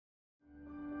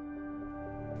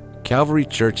Calvary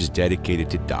Church is dedicated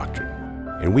to doctrine,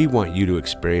 and we want you to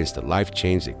experience the life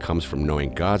change that comes from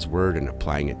knowing God's Word and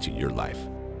applying it to your life.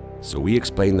 So we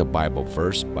explain the Bible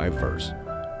verse by verse,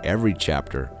 every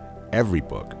chapter, every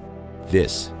book.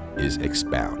 This is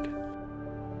Expound.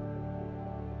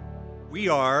 We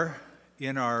are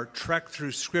in our trek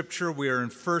through Scripture. We are in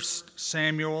 1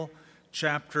 Samuel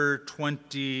chapter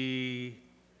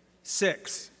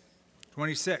 26.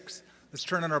 Let's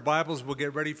turn on our Bibles. We'll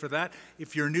get ready for that.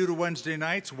 If you're new to Wednesday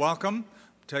nights, welcome.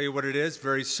 I'll tell you what it is.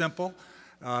 Very simple.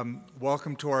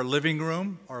 Welcome to our living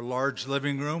room, our large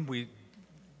living room. We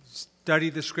study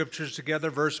the Scriptures together,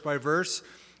 verse by verse,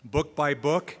 book by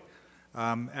book,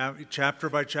 chapter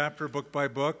by chapter, book by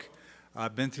book.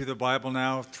 I've been through the Bible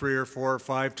now 3 or 4 or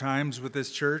 5 times with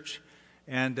this church.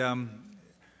 And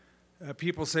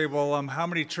people say, well, how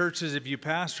many churches have you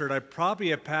pastored? I probably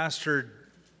have pastored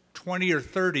 20 or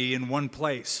 30 in one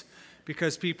place,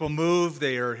 because people move,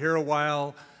 they are here a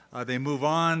while, they move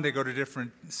on, they go to different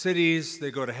cities,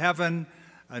 they go to heaven,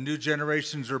 new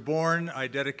generations are born. I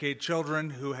dedicate children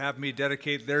who have me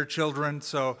dedicate their children,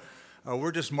 so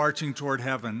we're just marching toward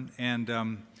heaven.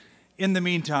 And in the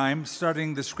meantime,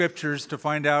 studying the Scriptures to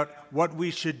find out what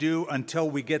we should do until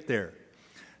we get there.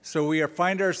 So we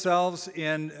find ourselves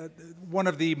in one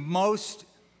of the most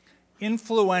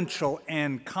influential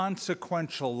and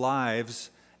consequential lives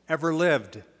ever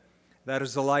lived. That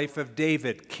is the life of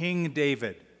David, King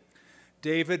David.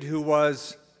 David, who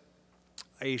was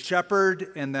a shepherd,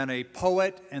 and then a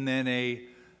poet, and then a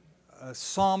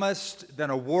psalmist, then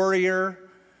a warrior,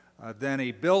 then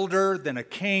a builder, then a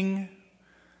king.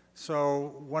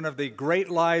 So one of the great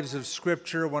lives of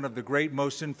Scripture, one of the great,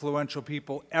 most influential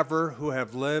people ever who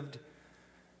have lived.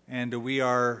 And we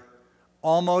are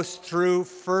almost through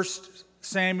 1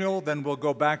 Samuel, then we'll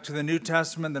go back to the New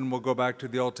Testament, then we'll go back to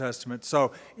the Old Testament.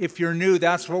 So if you're new,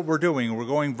 that's what we're doing. We're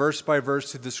going verse by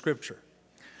verse through the Scripture.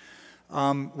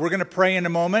 We're going to pray in a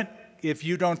moment. If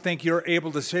you don't think you're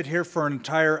able to sit here for an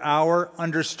entire hour,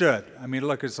 understood. I mean,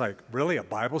 look, it's like, really, a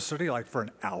Bible study, like for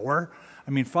an hour? I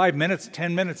mean, 5 minutes,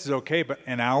 10 minutes is okay, but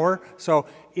an hour? So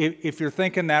if you're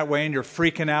thinking that way and you're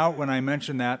freaking out when I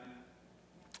mention that,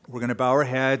 we're going to bow our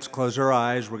heads, close our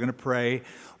eyes, we're going to pray.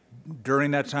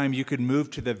 During that time, you could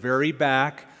move to the very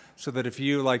back so that if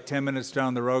you, like 10 minutes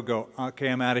down the road, go, okay,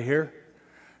 I'm out of here,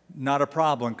 not a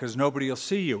problem, because nobody will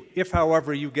see you. If,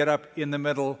 however, you get up in the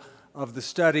middle of the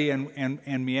study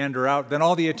and meander out, then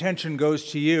all the attention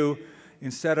goes to you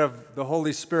instead of the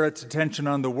Holy Spirit's attention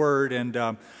on the Word. And,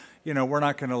 we're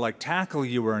not going to, like, tackle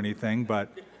you or anything,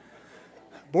 but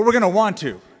we're going to want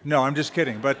to. No, I'm just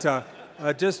kidding. But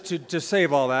just to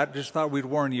save all that, just thought we'd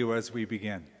warn you as we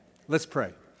begin. Let's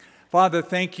pray. Father,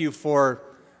 thank you for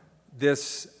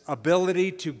this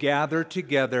ability to gather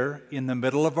together in the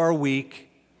middle of our week,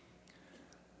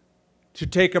 to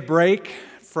take a break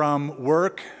from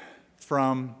work,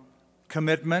 from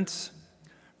commitments,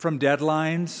 from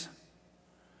deadlines,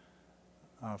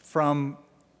 from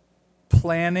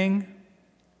planning,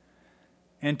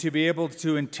 and to be able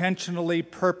to intentionally,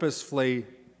 purposefully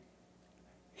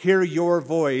hear your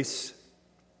voice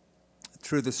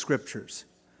through the Scriptures,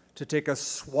 to take a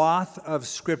swath of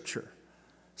Scripture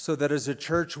so that as a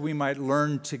church we might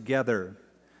learn together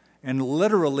and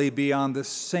literally be on the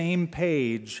same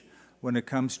page when it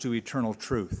comes to eternal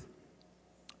truth.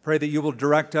 Pray that you will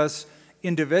direct us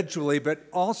individually, but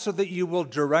also that you will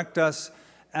direct us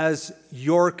as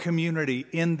your community,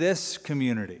 in this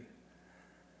community,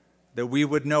 that we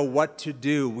would know what to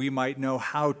do, we might know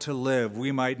how to live,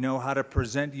 we might know how to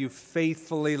present you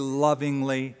faithfully,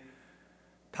 lovingly,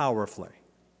 powerfully.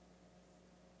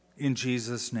 In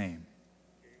Jesus' name,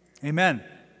 amen.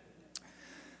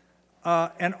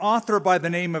 An author by the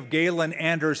name of Galen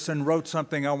Anderson wrote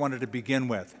something I wanted to begin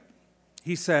with.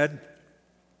 He said,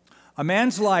 "A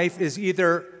man's life is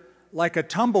either like a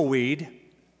tumbleweed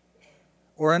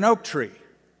or an oak tree.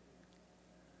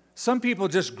 Some people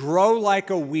just grow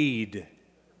like a weed.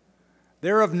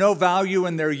 They're of no value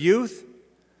in their youth,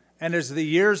 and as the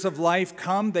years of life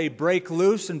come, they break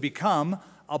loose and become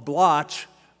a blotch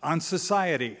on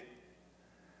society.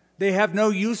 They have no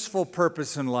useful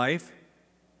purpose in life,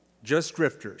 just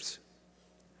drifters.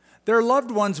 Their loved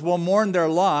ones will mourn their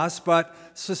loss, but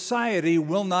society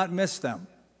will not miss them.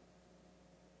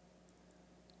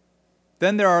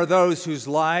 Then there are those whose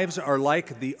lives are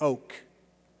like the oak.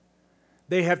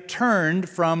 They have turned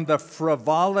from the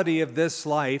frivolity of this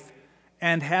life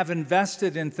and have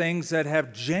invested in things that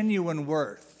have genuine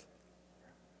worth.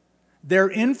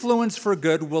 Their influence for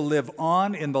good will live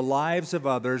on in the lives of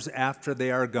others after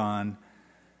they are gone.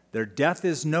 Their death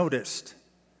is noticed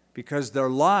because their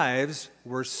lives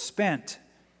were spent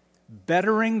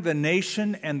bettering the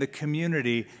nation and the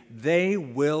community, they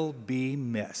will be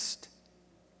missed.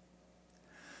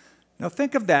 Now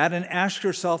think of that and ask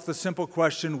yourself the simple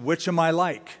question, which am I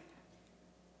like?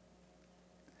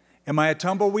 Am I a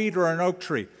tumbleweed or an oak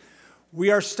tree? We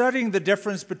are studying the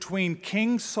difference between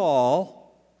King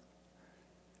Saul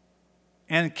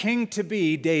and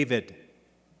king-to-be David.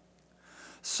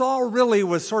 Saul really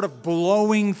was sort of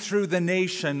blowing through the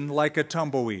nation like a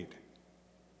tumbleweed.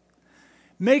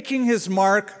 Making his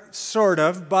mark, sort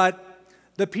of, but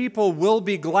the people will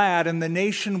be glad and the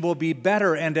nation will be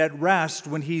better and at rest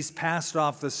when he's passed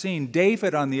off the scene.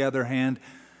 David, on the other hand,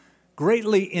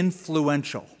 greatly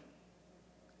influential,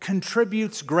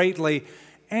 contributes greatly,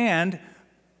 and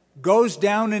goes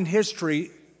down in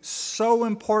history so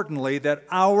importantly that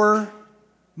our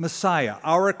Messiah,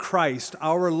 our Christ,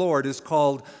 our Lord is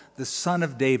called the Son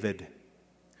of David.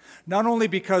 Not only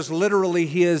because literally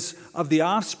he is of the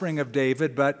offspring of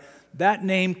David, but that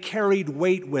name carried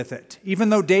weight with it. Even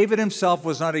though David himself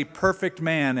was not a perfect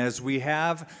man, as we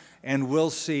have and will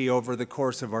see over the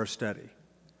course of our study.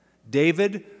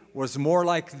 David was more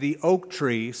like the oak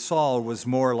tree, Saul was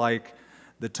more like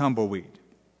the tumbleweed.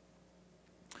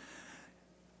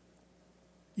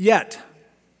 Yet,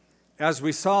 as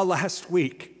we saw last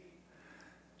week,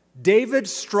 David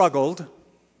struggled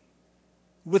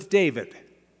with David.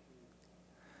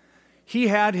 He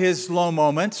had his low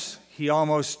moments. He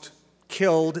almost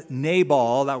killed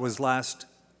Nabal. That was last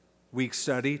week's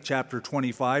study, chapter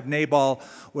 25. Nabal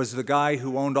was the guy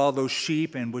who owned all those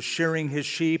sheep and was shearing his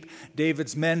sheep.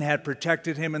 David's men had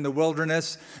protected him in the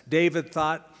wilderness. David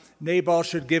thought Nabal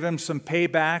should give him some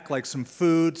payback, like some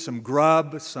food, some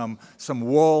grub, some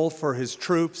wool for his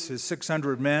troops, his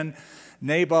 600 men.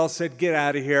 Nabal said, "Get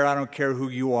out of here. I don't care who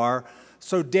you are."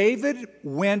 So David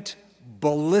went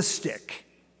ballistic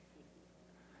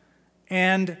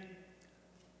and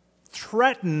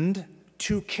threatened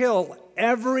to kill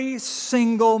every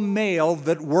single male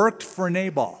that worked for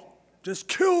Nabal. Just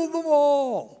kill them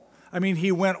all. I mean,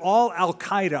 he went all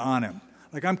Al-Qaeda on him.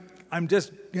 Like, I'm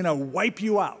just, wipe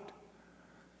you out.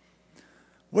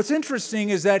 What's interesting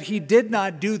is that he did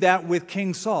not do that with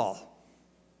King Saul.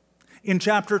 In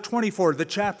chapter 24, the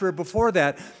chapter before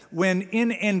that, when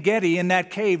in En-Gedi, in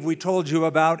that cave we told you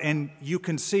about, and you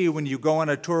can see when you go on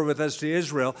a tour with us to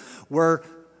Israel, where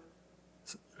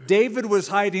David was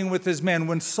hiding with his men,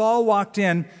 when Saul walked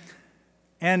in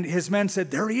and his men said,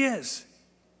 "There he is.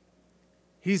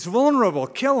 He's vulnerable,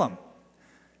 kill him."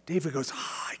 David goes,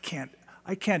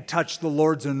 I can't touch the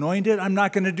Lord's anointed. I'm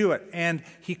not going to do it. And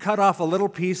he cut off a little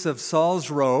piece of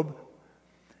Saul's robe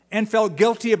and felt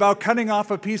guilty about cutting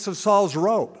off a piece of Saul's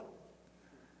robe.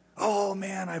 Oh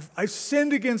man, I've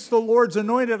sinned against the Lord's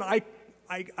anointed.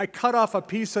 I cut off a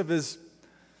piece of his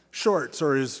shorts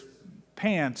or his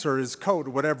pants or his coat,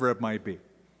 or whatever it might be,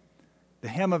 the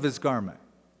hem of his garment.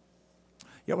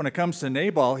 Yet when it comes to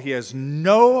Nabal, he has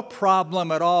no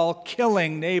problem at all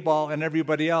killing Nabal and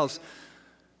everybody else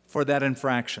for that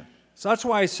infraction. So that's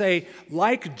why I say,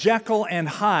 like Jekyll and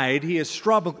Hyde, he is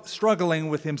struggling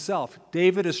with himself.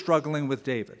 David is struggling with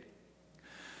David.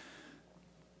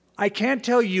 I can't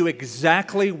tell you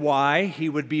exactly why he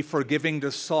would be forgiving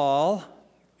to Saul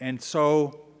and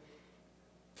so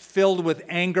filled with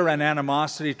anger and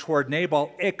animosity toward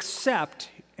Nabal, except,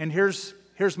 and here's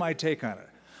my take on it,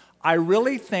 I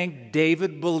really think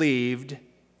David believed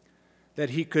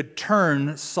that he could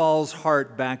turn Saul's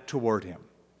heart back toward him.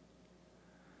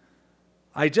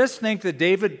 I just think that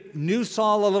David knew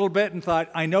Saul a little bit and thought,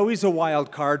 I know he's a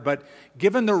wild card, but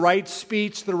given the right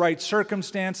speech, the right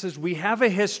circumstances, we have a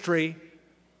history,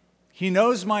 he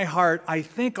knows my heart, I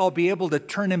think I'll be able to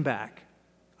turn him back.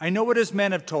 I know what his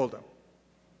men have told him,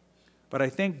 but I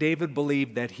think David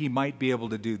believed that he might be able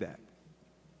to do that.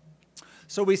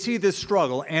 So we see this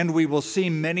struggle, and we will see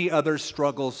many other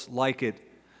struggles like it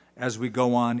as we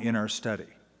go on in our study.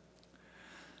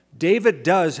 David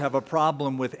does have a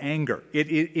problem with anger. It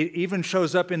even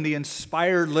shows up in the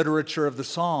inspired literature of the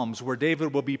Psalms, where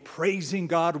David will be praising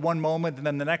God one moment, and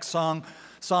then the next psalm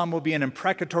will be an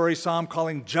imprecatory psalm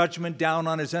calling judgment down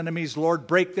on his enemies. Lord,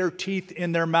 break their teeth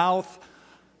in their mouth.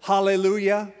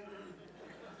 Hallelujah.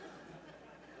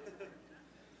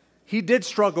 He did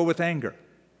struggle with anger.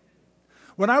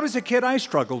 When I was a kid, I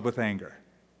struggled with anger.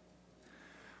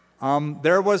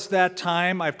 There was that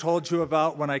time I've told you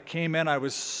about when I came in. I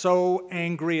was so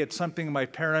angry at something my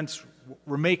parents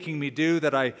were making me do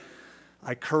that I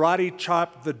karate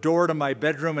chopped the door to my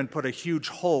bedroom and put a huge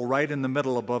hole right in the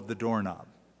middle above the doorknob.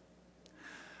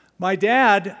 My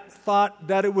dad thought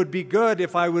that it would be good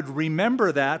if I would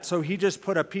remember that, so he just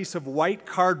put a piece of white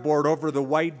cardboard over the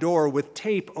white door with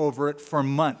tape over it for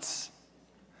months.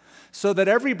 so that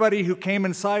everybody who came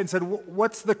inside and said,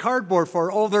 "What's the cardboard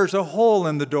for?" "Oh, there's a hole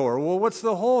in the door." "Well, what's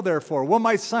the hole there for?" "Well,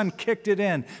 my son kicked it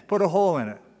in, put a hole in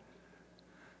it."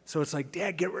 So it's like,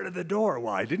 "Dad, get rid of the door."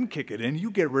 "Well, I didn't kick it in.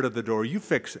 You get rid of the door. You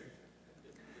fix it."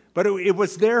 But it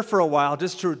was there for a while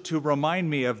just to remind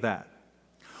me of that.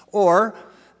 Or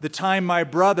the time my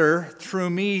brother threw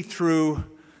me through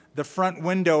the front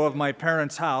window of my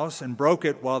parents' house and broke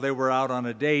it while they were out on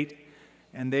a date,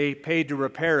 and they paid to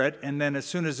repair it. And then as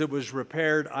soon as it was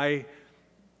repaired, I,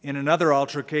 in another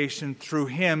altercation, threw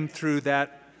him through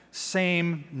that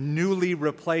same newly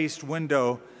replaced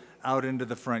window out into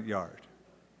the front yard.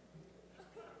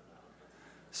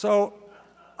 So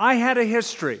I had a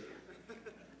history,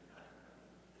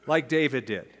 like David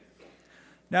did.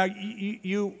 Now,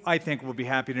 you, I think, will be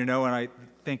happy to know, and I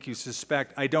think you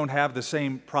suspect, I don't have the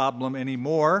same problem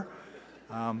anymore.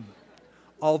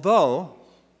 Although,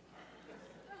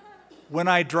 when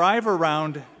I drive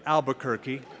around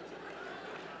Albuquerque,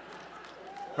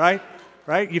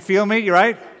 right? You feel me,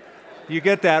 right? You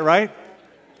get that, right?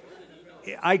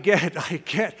 I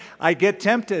get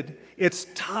tempted. It's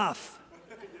tough.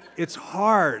 It's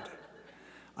hard.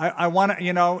 I want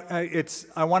to,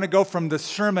 I want to go from the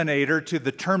Sermonator to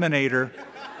the Terminator,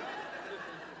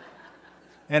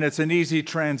 and it's an easy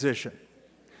transition.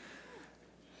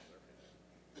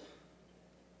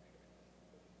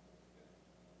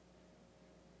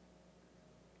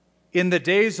 In the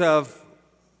days of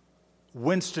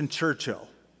Winston Churchill,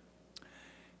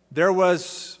 there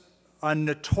was a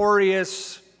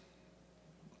notorious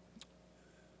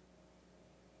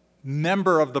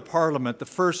member of the parliament, the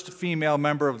first female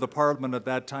member of the parliament at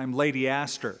that time, Lady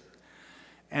Astor.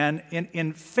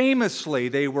 And famously,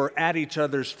 they were at each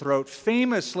other's throat.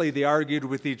 Famously, they argued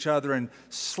with each other and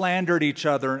slandered each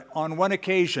other. On one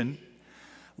occasion,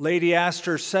 Lady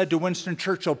Astor said to Winston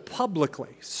Churchill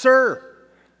publicly, "Sir,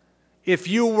 if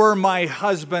you were my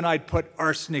husband, I'd put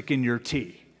arsenic in your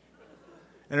tea."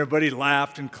 And everybody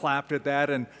laughed and clapped at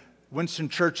that. And Winston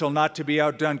Churchill, not to be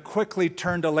outdone, quickly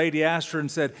turned to Lady Astor and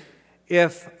said,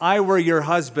 "If I were your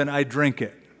husband, I'd drink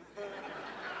it."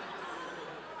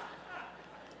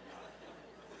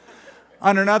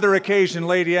 On another occasion,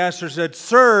 Lady Astor said,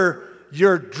 "Sir,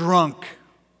 you're drunk."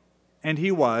 And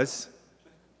he was.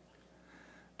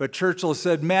 But Churchill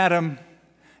said, "Madam,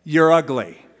 you're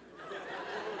ugly.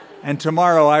 And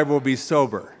tomorrow I will be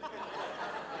sober."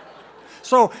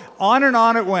 So on and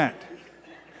on it went.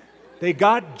 They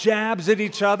got jabs at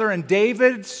each other, and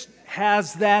David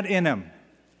has that in him.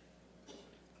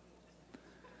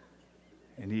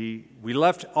 And we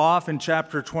left off in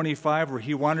chapter 25 where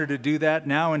he wanted to do that.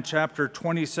 Now in chapter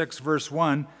 26, verse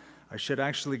 1, I should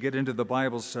actually get into the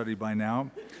Bible study by now.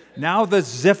 Now the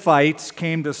Ziphites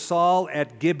came to Saul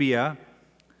at Gibeah,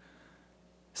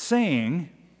 saying,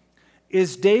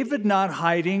 "Is David not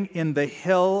hiding in the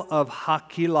hill of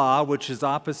Hakilah, which is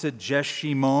opposite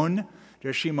Jeshimon?"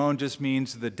 Jeshimon just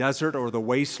means the desert or the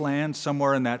wasteland,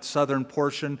 somewhere in that southern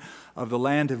portion of the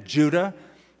land of Judah.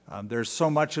 There's so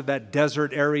much of that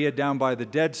desert area down by the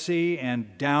Dead Sea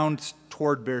and down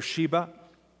toward Beersheba.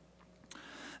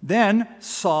 Then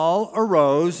Saul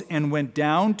arose and went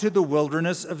down to the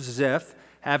wilderness of Ziph,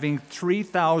 having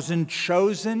 3,000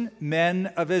 chosen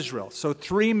men of Israel. So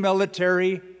 3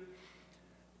 military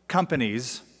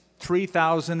companies,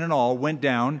 3,000 in all, went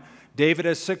down. David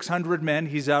has 600 men.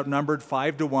 He's outnumbered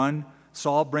 5-1.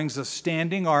 Saul brings a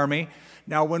standing army.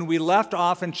 Now, when we left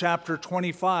off in chapter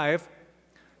 24,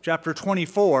 in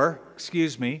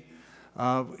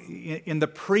the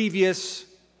previous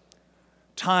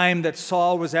time that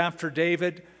Saul was after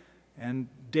David, and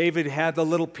David had the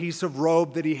little piece of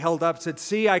robe that he held up, said,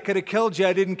 "See, I could have killed you.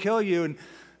 I didn't kill you." And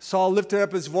Saul lifted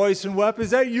up his voice and wept, "Is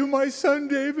that you, my son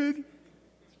David?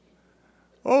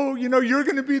 Oh, you're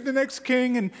going to be the next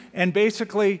king." And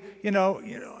basically,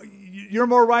 you're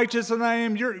more righteous than I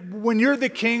am. When you're the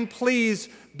king, please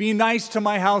be nice to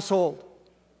my household.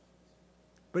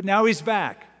 But now he's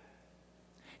back.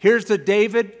 Here's the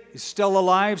David, is still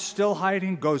alive, still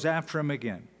hiding, goes after him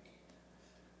again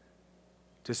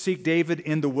to seek David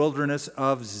in the wilderness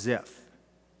of Ziph.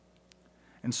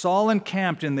 And Saul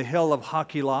encamped in the hill of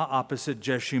Hakilah opposite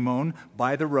Jeshimon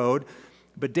by the road.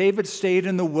 But David stayed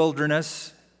in the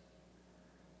wilderness,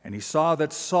 and he saw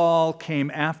that Saul came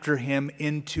after him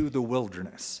into the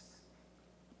wilderness.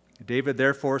 David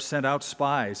therefore sent out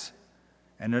spies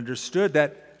and understood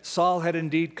that Saul had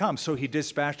indeed come. So he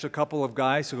dispatched a couple of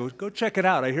guys who go check it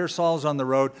out. I hear Saul's on the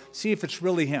road. See if it's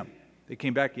really him. They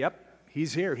came back, "Yep,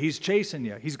 he's here. He's chasing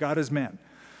you. He's got his men."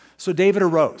 So David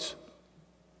arose,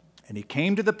 and he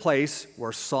came to the place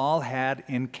where Saul had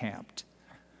encamped.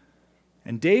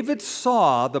 And David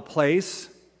saw the place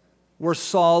where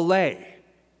Saul lay.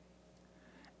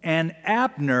 And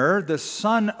Abner, the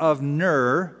son of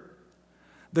Ner,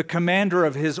 the commander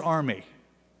of his army.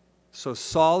 So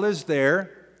Saul is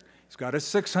there. He's got his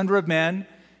 600 men.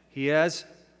 He has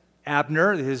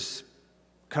Abner, his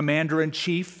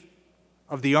commander-in-chief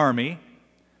of the army,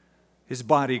 his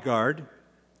bodyguard.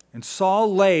 And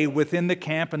Saul lay within the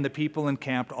camp, and the people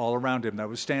encamped all around him. That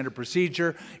was standard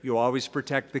procedure. You always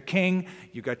protect the king.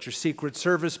 You got your Secret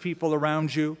Service people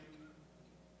around you.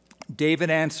 David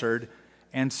answered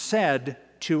and said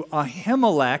to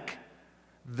Ahimelech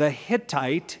the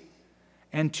Hittite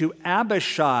and to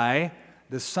Abishai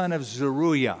the son of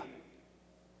Zeruiah,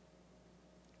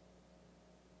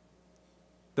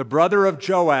 the brother of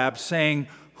Joab, saying,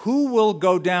 "Who will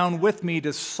go down with me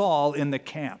to Saul in the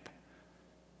camp?"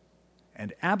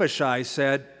 And Abishai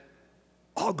said,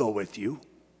 "I'll go with you."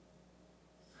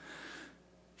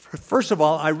 First of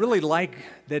all, I really like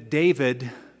that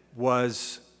David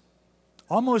was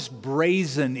almost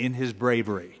brazen in his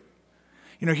bravery.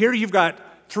 You know, here you've got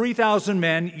 3,000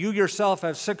 men, you yourself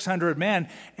have 600 men,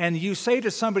 and you say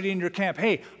to somebody in your camp,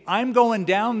 "Hey, I'm going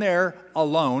down there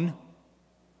alone.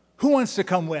 Who wants to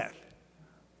come with?"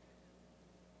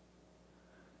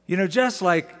 You know, just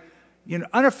like,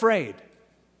 unafraid.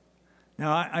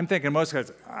 Now, I'm thinking most guys,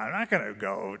 I'm not going to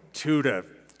go 2,000 to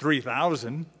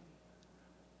 3,000.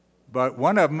 But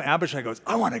one of them, Abishai, goes,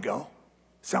 "I want to go.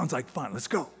 Sounds like fun. Let's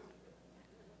go."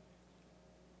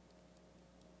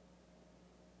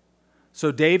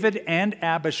 So David and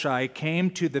Abishai came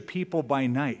to the people by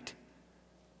night.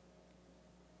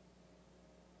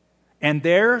 And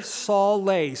there Saul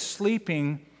lay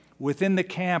sleeping within the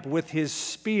camp with his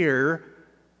spear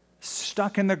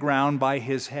stuck in the ground by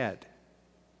his head.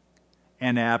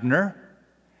 And Abner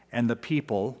and the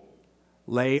people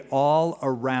lay all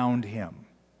around him.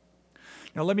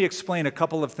 Now let me explain a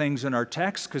couple of things in our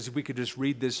text, because we could just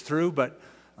read this through, but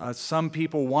some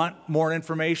people want more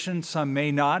information, some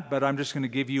may not, but I'm just going to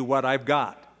give you what I've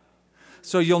got.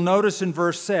 So you'll notice in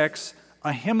verse 6,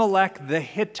 Ahimelech the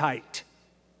Hittite.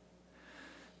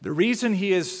 The reason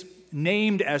he is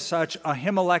named as such,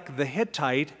 Ahimelech the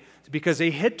Hittite, is because a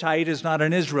Hittite is not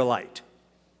an Israelite,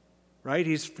 right?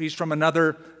 He's from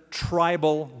another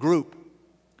tribal group.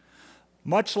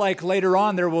 Much like later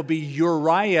on there will be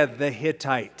Uriah the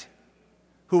Hittite,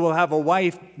 who will have a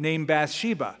wife named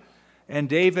Bathsheba. And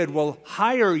David will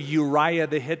hire Uriah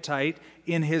the Hittite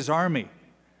in his army,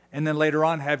 and then later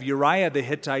on have Uriah the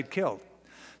Hittite killed.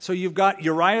 So you've got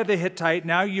Uriah the Hittite,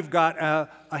 now you've got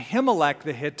Ahimelech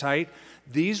the Hittite.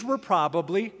 These were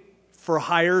probably for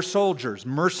hire soldiers,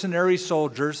 mercenary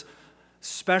soldiers,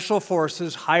 special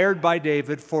forces hired by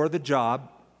David for the job.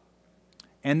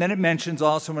 And then it mentions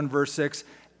also in verse 6,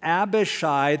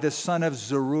 Abishai the son of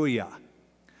Zeruiah.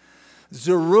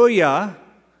 Zeruiah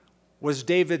was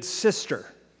David's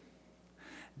sister.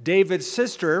 David's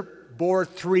sister bore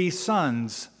 3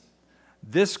 sons.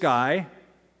 This guy,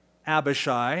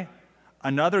 Abishai,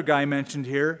 another guy mentioned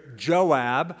here,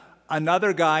 Joab,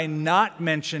 another guy not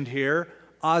mentioned here,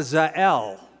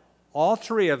 Azael. All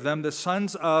 3 of them, the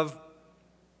sons of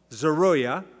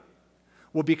Zeruiah,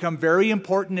 will become very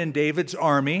important in David's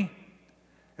army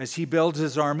as he builds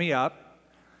his army up,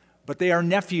 but they are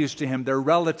nephews to him, they're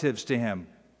relatives to him.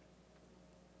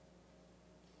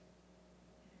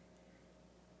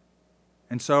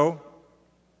 And so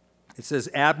it says,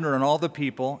 Abner and all the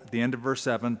people, at the end of verse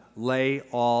 7, lay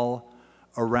all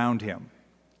around him.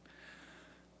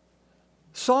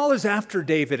 Saul is after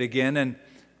David again, and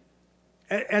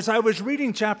as I was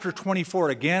reading chapter 24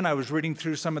 again, I was reading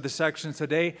through some of the sections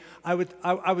today, I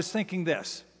was thinking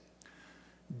this.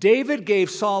 David gave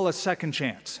Saul a second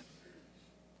chance.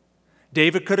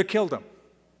 David could have killed him.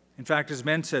 In fact, his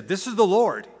men said, "This is the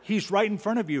Lord. He's right in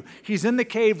front of you. He's in the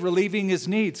cave relieving his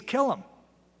needs. Kill him.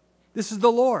 This is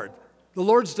the Lord. The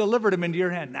Lord's delivered him into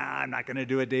your hand." "Nah, I'm not going to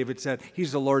do it," David said.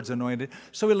 "He's the Lord's anointed."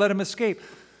 So he let him escape.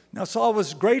 Now Saul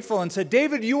was grateful and said,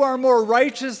 "David, you are more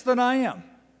righteous than I am."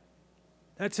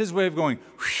 That's his way of going,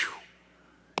 "Whew,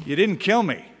 you didn't kill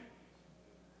me."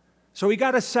 So he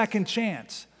got a second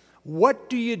chance. What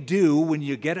do you do when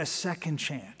you get a second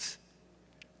chance?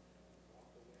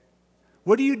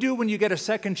 What do you do when you get a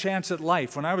second chance at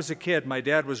life? When I was a kid, my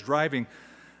dad was driving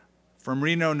from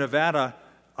Reno, Nevada,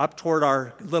 up toward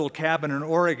our little cabin in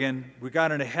Oregon. We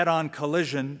got in a head-on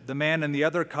collision. The man in the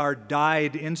other car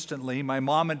died instantly. My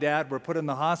mom and dad were put in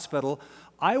the hospital.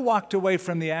 I walked away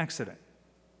from the accident.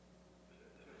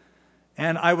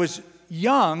 And I was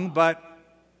young, but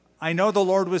I know the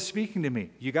Lord was speaking to me.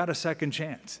 You got a second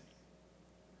chance.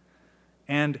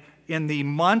 And in the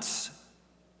months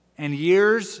and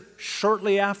years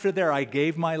shortly after there, I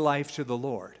gave my life to the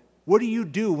Lord. What do you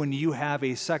do when you have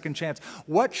a second chance?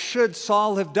 What should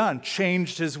Saul have done?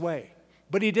 Changed his way.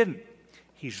 But he didn't.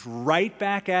 He's right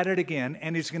back at it again,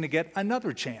 and he's going to get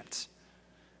another chance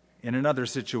in another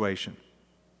situation.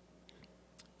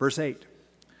 Verse 8.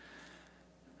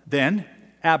 Then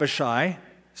Abishai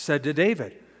said to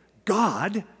David,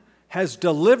 God has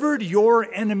delivered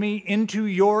your enemy into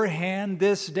your hand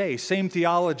this day. Same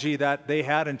theology that they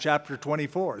had in chapter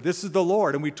 24. This is the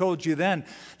Lord. And we told you then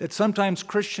that sometimes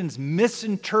Christians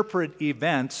misinterpret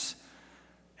events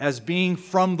as being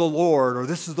from the Lord, or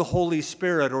this is the Holy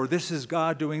Spirit, or this is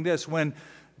God doing this, when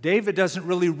David doesn't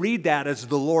really read that as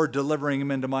the Lord delivering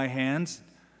him into my hands,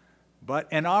 but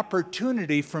an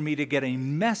opportunity for me to get a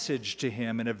message to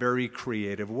him in a very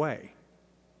creative way.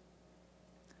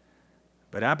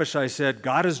 But Abishai said,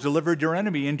 God has delivered your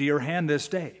enemy into your hand this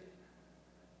day.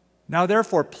 Now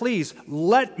therefore, please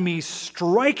let me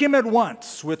strike him at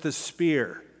once with the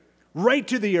spear, right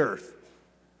to the earth,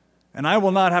 and I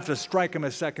will not have to strike him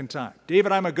a second time.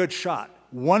 David, I'm a good shot.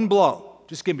 One blow.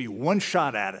 Just give me one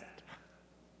shot at it.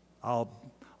 I'll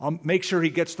make sure he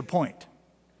gets the point.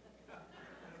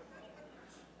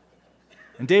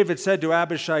 And David said to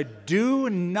Abishai, do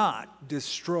not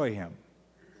destroy him.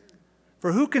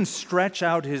 For who can stretch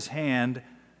out his hand,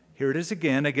 here it is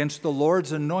again, against the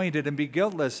Lord's anointed and be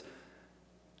guiltless?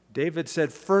 David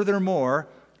said, furthermore,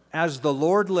 as the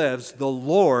Lord lives, the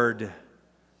Lord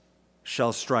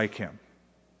shall strike him.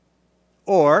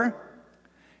 Or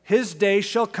his day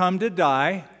shall come to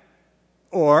die,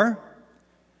 or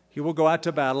he will go out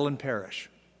to battle and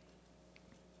perish.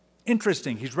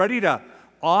 Interesting. He's ready to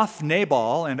off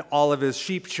Nabal and all of his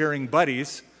sheep-shearing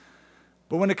buddies.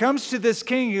 But when it comes to this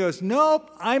king, he goes,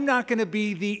 nope, I'm not going to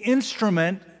be the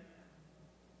instrument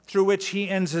through which he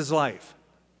ends his life.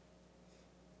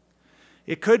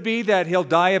 It could be that he'll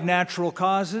die of natural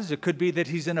causes. It could be that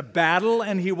he's in a battle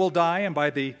and he will die. And by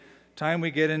the time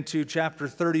we get into chapter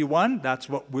 31, that's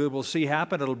what we will see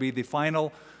happen. It'll be the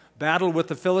final battle with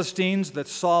the Philistines that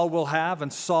Saul will have,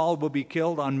 and Saul will be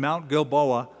killed on Mount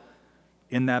Gilboa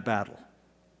in that battle.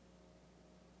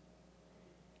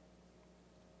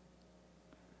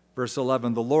 Verse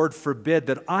 11, the Lord forbid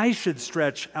that I should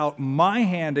stretch out my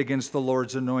hand against the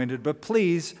Lord's anointed, but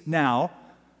please now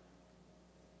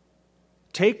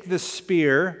take the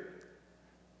spear,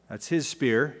 that's his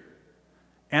spear,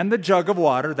 and the jug of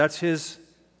water, that's his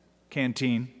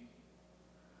canteen,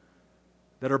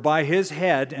 that are by his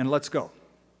head, and let's go.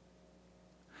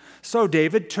 So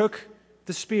David took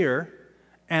the spear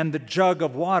and the jug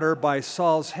of water by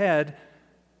Saul's head,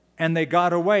 and they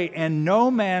got away, and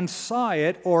no man saw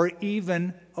it or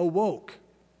even awoke.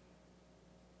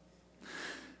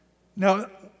 Now,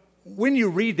 when you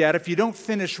read that, if you don't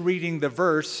finish reading the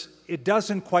verse, it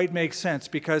doesn't quite make sense,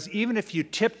 because even if you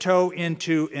tiptoe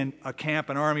into a camp,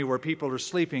 an army where people are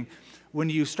sleeping,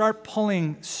 when you start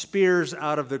pulling spears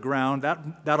out of the ground,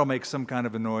 that'll make some kind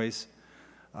of a noise.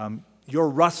 Your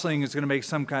rustling is going to make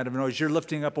some kind of a noise. You're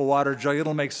lifting up a water jug,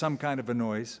 it'll make some kind of a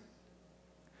noise.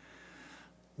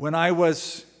 When I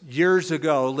was years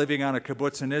ago living on a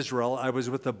kibbutz in Israel, I was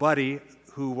with a buddy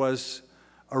who was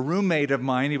a roommate of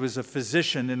mine. He was a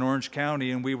physician in Orange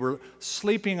County, and we were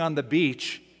sleeping on the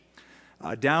beach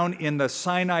down in the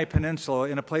Sinai Peninsula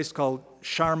in a place called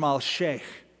Sharm el-Sheikh.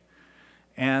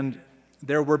 And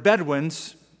there were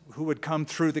Bedouins who would come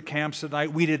through the camps at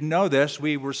night. We didn't know this.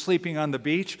 We were sleeping on the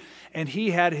beach, and he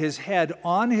had his head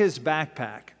on his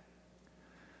backpack,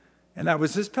 and that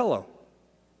was his pillow.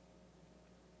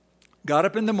 Got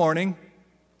up in the morning,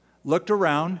 looked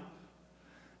around.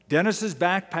 Dennis's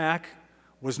backpack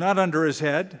was not under his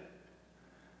head.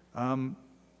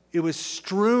 It was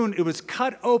strewn, it was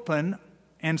cut open,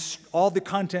 and all the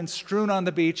contents strewn on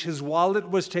the beach. His wallet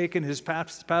was taken, his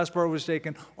passport was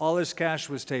taken, all his cash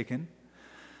was taken.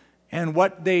 And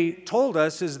what they told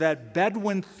us is that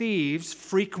Bedouin thieves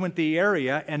frequent the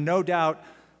area, and no doubt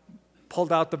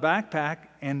pulled out the backpack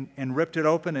and ripped it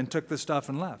open and took the stuff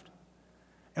and left.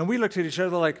 And we looked at each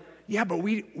other like, yeah, but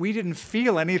we didn't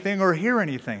feel anything or hear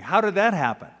anything. How did that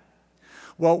happen?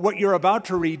 Well, what you're about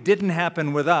to read didn't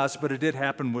happen with us, but it did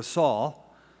happen with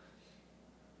Saul.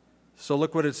 So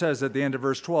look what it says at the end of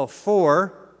verse 12.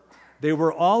 For they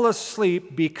were all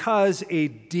asleep because a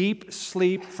deep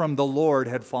sleep from the Lord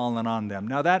had fallen on them.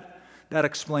 Now that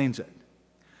explains it.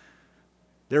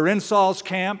 They're in Saul's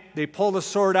camp. They pull the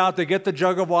sword out. They get the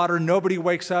jug of water. Nobody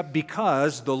wakes up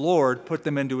because the Lord put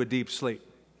them into a deep sleep.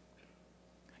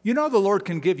 You know the Lord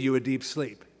can give you a deep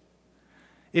sleep.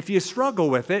 If you struggle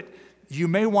with it, you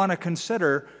may want to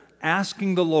consider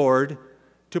asking the Lord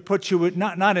to put you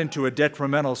not into a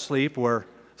detrimental sleep where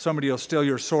somebody will steal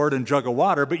your sword and jug of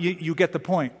water, but you get the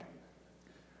point.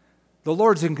 The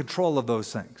Lord's in control of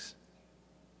those things.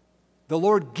 The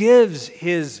Lord gives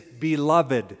his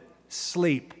beloved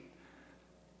sleep.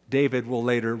 David will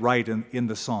later write in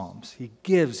the Psalms. He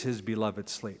gives his beloved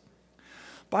sleep.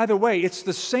 By the way, it's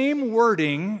the same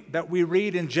wording that we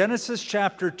read in Genesis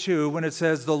chapter 2 when it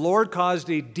says, the Lord caused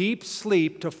a deep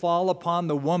sleep to fall upon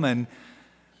the woman,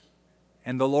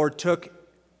 and the Lord took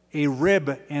a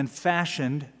rib and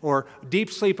fashioned, or deep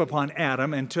sleep upon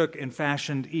Adam and took and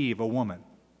fashioned Eve, a woman.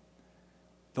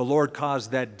 The Lord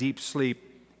caused that deep sleep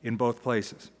in both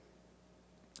places.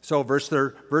 So verse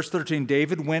 13,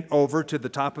 David went over to the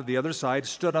top of the other side,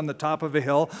 stood on the top of a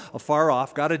hill afar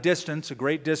off, got a distance, a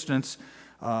great distance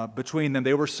between them.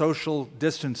 They were social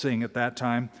distancing at that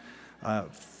time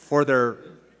for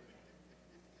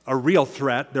a real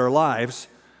threat, their lives.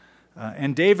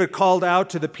 And David called out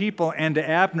to the people and to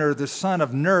Abner, the son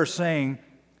of Ner, saying,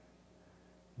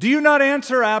 "Do you not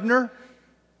answer, Abner?"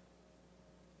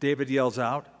 David yells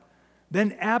out.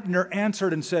 Then Abner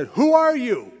answered and said, "Who are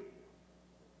you?"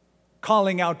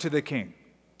 calling out to the king.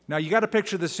 Now you got to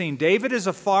picture the scene. David is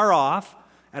afar off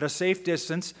at a safe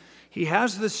distance. He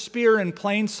has the spear in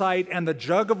plain sight and the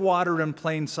jug of water in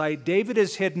plain sight. David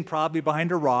is hidden probably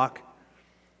behind a rock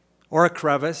or a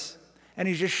crevice, and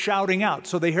he's just shouting out.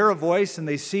 So they hear a voice and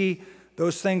they see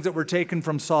those things that were taken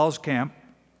from Saul's camp.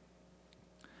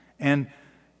 And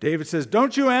David says,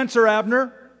 "Don't you answer,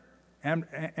 Abner?" And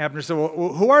Abner said,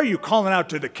 "Well, who are you calling out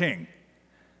to the king?"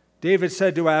 David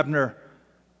said to Abner,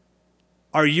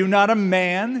 "Are you not a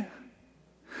man?"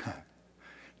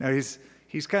 Now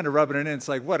he's kind of rubbing it in. It's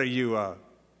like, what are you, a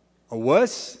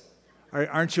wuss?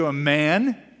 Aren't you a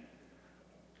man?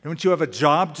 Don't you have a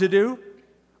job to do?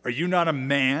 Are you not a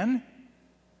man?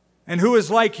 And who is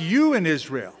like you in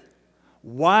Israel?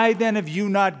 Why then have you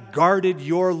not guarded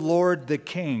your Lord the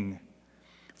king?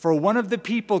 For one of the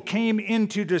people came in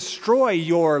to destroy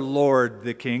your Lord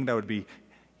the king. That would be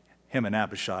him and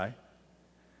Abishai.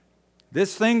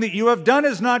 This thing that you have done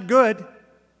is not good.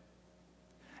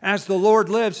 As the Lord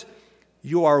lives,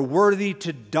 you are worthy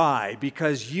to die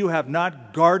because you have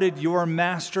not guarded your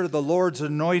master, the Lord's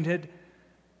anointed.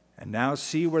 And now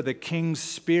see where the king's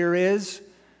spear is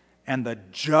and the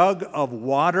jug of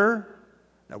water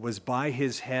that was by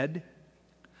his head.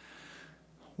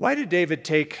 Why did David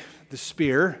take the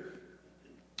spear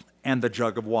and the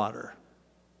jug of water?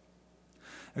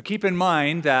 Now keep in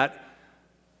mind that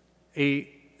a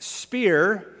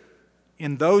spear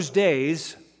in those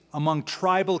days among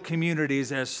tribal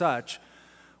communities as such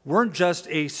weren't just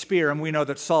a spear, and we know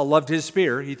that Saul loved his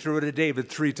spear. He threw it at David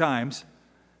 3 times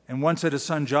and once at his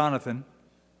son Jonathan.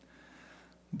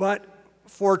 But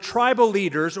for tribal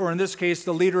leaders, or in this case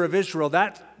the leader of Israel,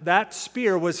 that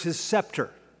spear was his scepter.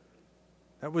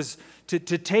 That was to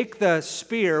take the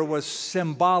spear was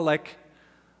symbolic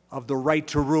of the right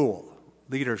to rule,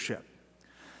 leadership.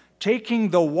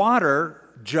 Taking the water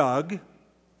jug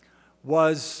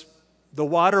the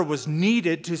water was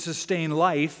needed to sustain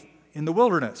life in the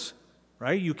wilderness,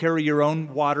 right? You carry your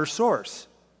own water source.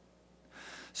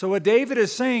 So what David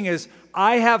is saying is,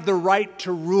 I have the right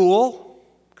to rule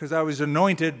because I was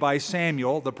anointed by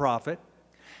Samuel, the prophet,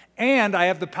 and I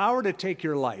have the power to take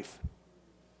your life.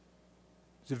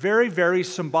 It's a very, very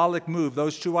symbolic move,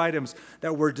 those 2 items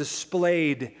that were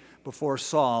displayed before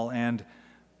Saul and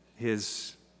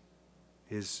his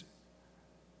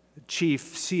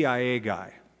chief CIA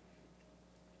guy.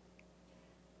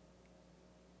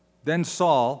 Then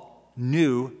Saul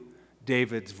knew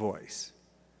David's voice.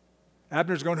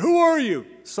 Abner's going, "Who are you?"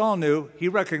 Saul knew. He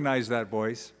recognized that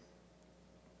voice.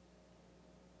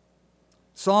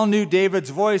 Saul knew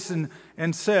David's voice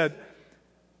and said,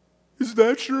 "Is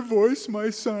that your voice,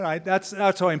 my son?" That's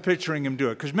how I'm picturing him do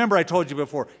it. Because remember I told you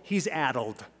before, he's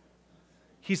addled.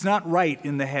 He's not right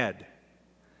in the head.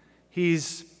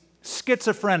 He's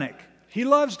schizophrenic. He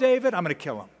loves David, I'm going to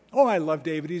kill him. Oh, I love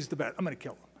David, he's the best, I'm going to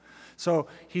kill him. So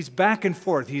he's back and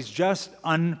forth. He's just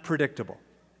unpredictable.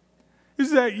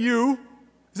 "Is that you?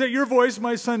 Is that your voice,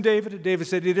 my son David?" And David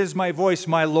said, "It is my voice,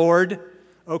 my Lord,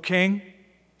 O king."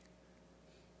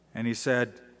 And he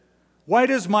said, "Why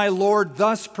does my Lord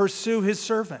thus pursue his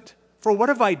servant? For what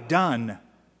have I done?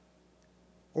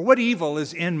 Or what evil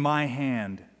is in my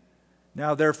hand?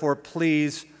 Now therefore,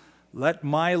 please, let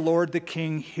my Lord the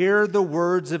king hear the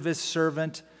words of his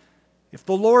servant. If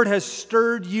the Lord has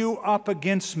stirred you up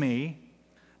against me,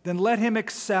 then let him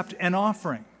accept an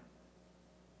offering."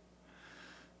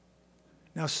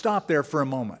 Now stop there for a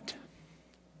moment.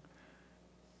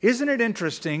 Isn't it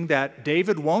interesting that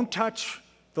David won't touch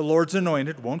the Lord's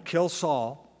anointed, won't kill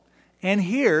Saul, and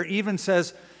here even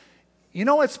says, you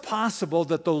know, it's possible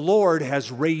that the Lord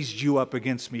has raised you up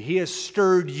against me. He has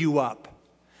stirred you up.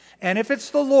 And if it's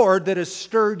the Lord that has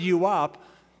stirred you up,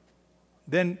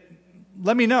 then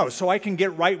let me know so I can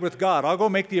get right with God. I'll go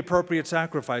make the appropriate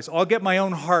sacrifice. I'll get my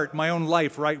own heart, my own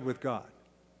life right with God.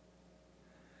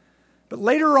 But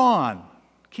later on,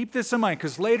 keep this in mind,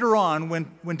 because later on,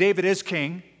 when David is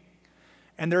king,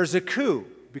 and there's a coup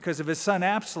because of his son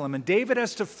Absalom, and David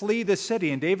has to flee the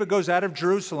city, and David goes out of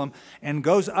Jerusalem and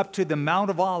goes up to the Mount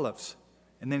of Olives,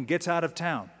 and then gets out of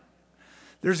town.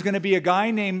 There's going to be a guy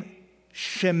named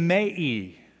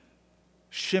Shimei.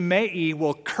 Shimei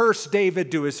will curse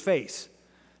David to his face.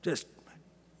 Just,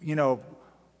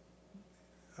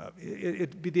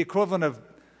 it'd be the equivalent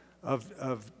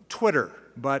of Twitter,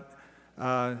 but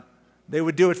they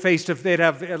would do it face to face. They'd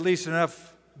have at least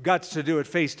enough guts to do it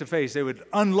face to face. They would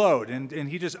unload, and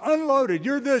he just unloaded.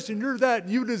 You're this and you're that,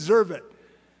 and you deserve it.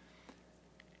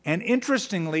 And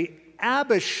interestingly,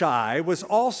 Abishai was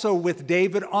also with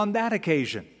David on that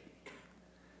occasion.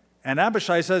 And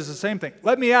Abishai says the same thing.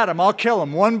 Let me at him. I'll kill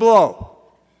him. One blow.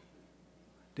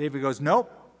 David goes,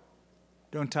 nope.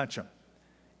 Don't touch him.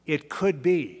 It could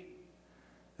be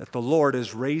that the Lord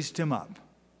has raised him up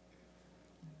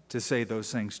to say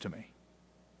those things to me.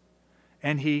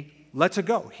 And he lets it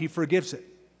go. He forgives it.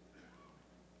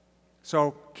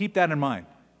 So keep that in mind.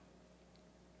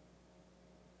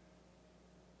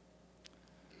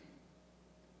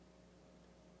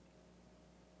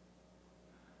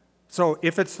 So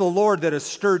if it's the Lord that has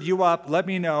stirred you up, let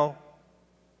me know.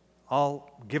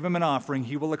 I'll give him an offering.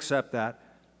 He will accept that.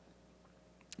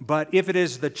 But if it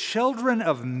is the children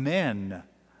of men,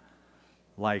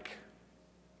 like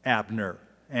Abner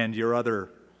and your other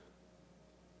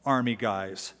army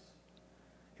guys,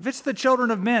 if it's the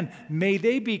children of men, may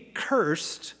they be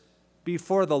cursed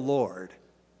before the Lord.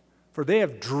 For they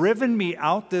have driven me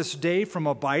out this day from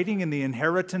abiding in the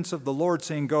inheritance of the Lord,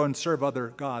 saying, go and serve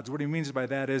other gods. What he means by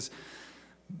that is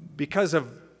because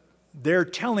of their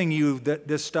telling you that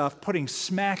this stuff, putting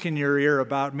smack in your ear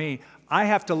about me, I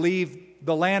have to leave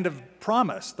the land of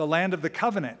promise, the land of the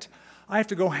covenant. I have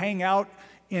to go hang out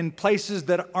in places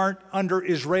that aren't under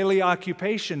Israeli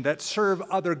occupation, that serve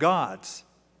other gods.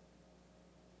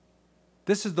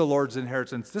 This is the Lord's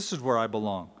inheritance. This is where I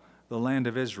belong, the land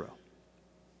of Israel.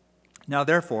 Now,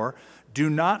 therefore, do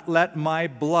not let my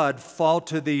blood fall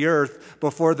to the earth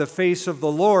before the face of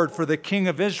the Lord, for the king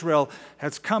of Israel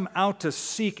has come out to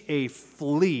seek a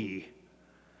flea,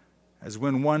 as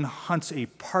when one hunts a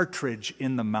partridge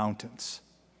in the mountains.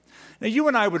 Now, you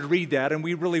and I would read that, and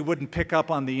we really wouldn't pick up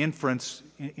on the inference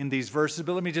in these verses,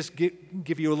 but let me just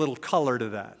give you a little color to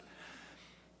that.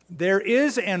 There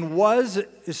is and was,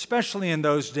 especially in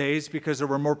those days, because they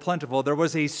were more plentiful, there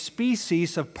was a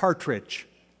species of partridge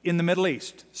in the Middle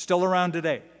East, still around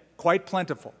today, quite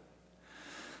plentiful,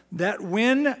 that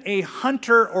when a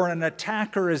hunter or an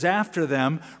attacker is after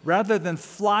them, rather than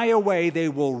fly away, they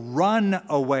will run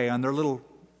away on their little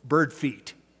bird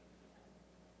feet.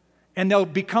 And they'll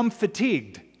become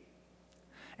fatigued.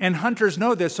 And hunters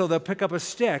know this, so they'll pick up a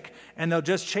stick and they'll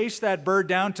just chase that bird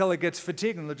down till it gets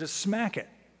fatigued, and they'll just smack it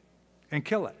and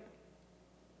kill it.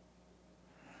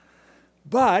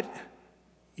 But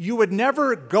you would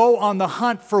never go on the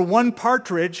hunt for one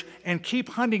partridge and keep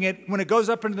hunting it. When it goes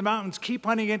up into the mountains, keep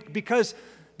hunting it, because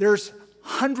there's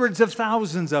hundreds of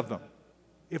thousands of them.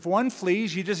 If one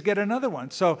flees, you just get another one.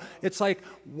 So it's like,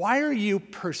 why are you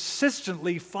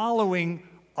persistently following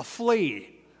a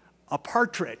flea, a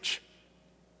partridge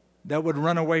that would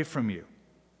run away from you?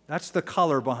 That's the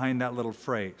color behind that little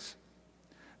phrase.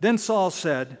 Then Saul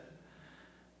said,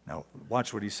 now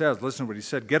watch what he says, listen to what he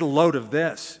said, get a load of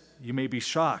this. You may be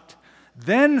shocked.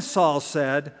 Then Saul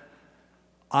said,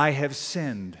 I have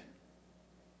sinned.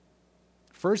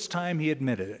 First time he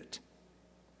admitted it.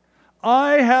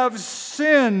 I have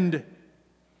sinned.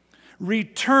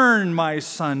 Return, my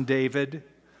son David,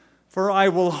 for I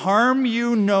will harm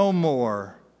you no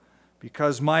more,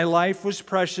 because my life was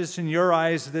precious in your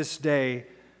eyes this day.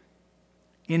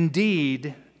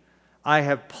 Indeed, I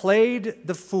have played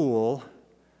the fool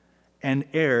and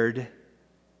erred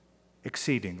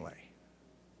exceedingly.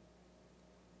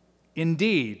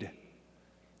 Indeed,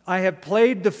 I have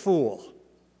played the fool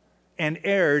and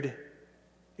erred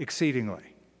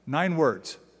exceedingly. 9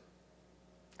 words.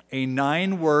 A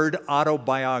 9-word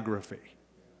autobiography.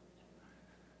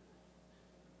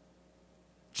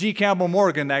 G. Campbell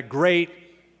Morgan, that great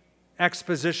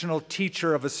expositional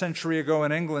teacher of a century ago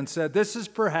in England, said, this is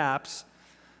perhaps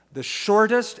the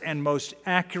shortest and most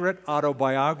accurate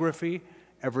autobiography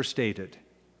ever stated.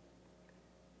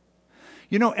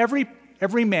 You know, every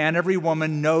man, every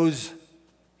woman knows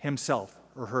himself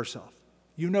or herself.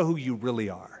 You know who you really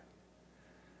are.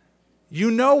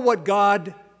 You know what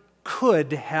God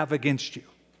could have against you.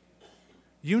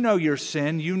 You know your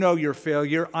sin. You know your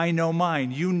failure. I know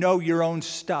mine. You know your own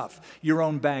stuff, your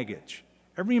own baggage.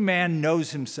 Every man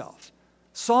knows himself.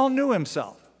 Saul knew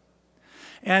himself.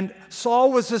 And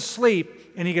Saul was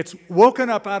asleep, and he gets woken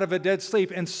up out of a dead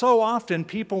sleep. And so often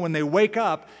people, when they wake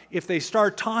up, if they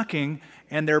start talking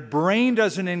and their brain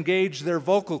doesn't engage their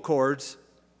vocal cords,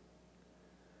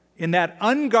 in that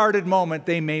unguarded moment,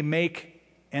 they may make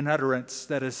an utterance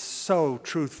that is so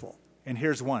truthful. And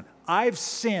here's one. I've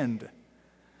sinned.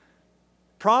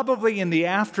 Probably in the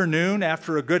afternoon,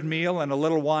 after a good meal and a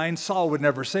little wine, Saul would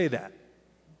never say that.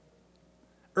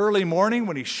 Early morning,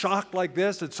 when he's shocked like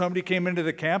this that somebody came into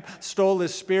the camp, stole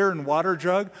his spear and water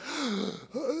jug,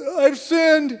 I've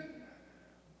sinned.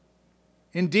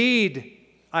 Indeed,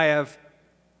 I have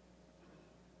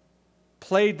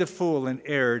played the fool and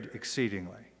erred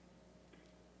exceedingly.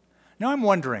 Now I'm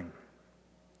wondering,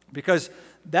 because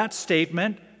that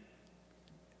statement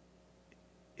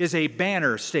is a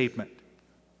banner statement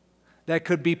that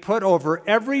could be put over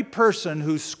every person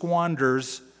who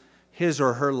squanders his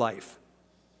or her life,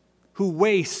 who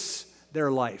wastes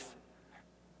their life.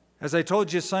 As I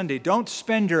told you Sunday, don't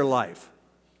spend your life,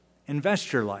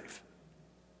 invest your life.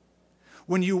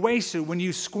 When you waste it, when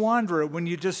you squander it, when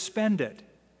you just spend it,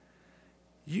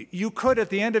 you could at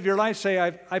the end of your life say,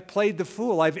 I've played the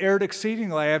fool, I've erred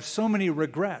exceedingly, I have so many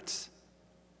regrets.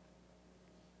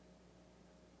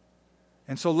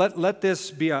 And so let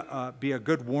this be a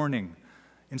good warning.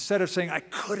 Instead of saying, I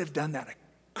could have done that, I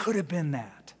could have been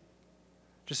that.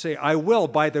 Just say, I will,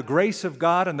 by the grace of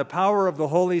God and the power of the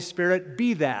Holy Spirit,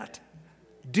 be that,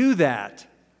 do that,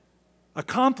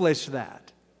 accomplish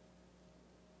that.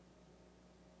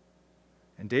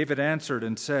 And David answered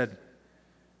and said,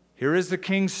 here is the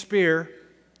king's spear.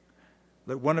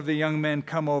 Let one of the young men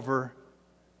come over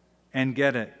and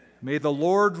get it. May the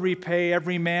Lord repay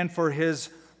every man for his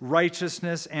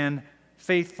righteousness and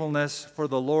faithfulness, for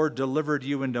the Lord delivered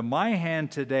you into my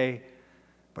hand today,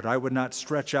 but I would not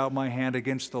stretch out my hand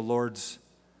against the Lord's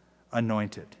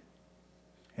anointed.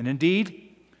 And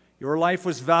indeed, your life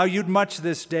was valued much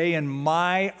this day in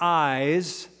my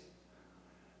eyes.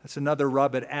 That's another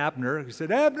rub at Abner. He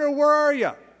said, Abner, where are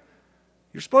you?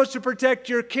 You're supposed to protect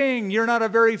your king. You're not a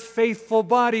very faithful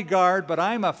bodyguard, but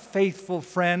I'm a faithful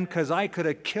friend because I could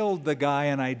have killed the guy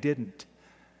and I didn't.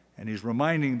 And he's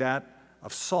reminding that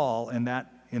of Saul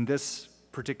in this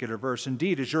particular verse.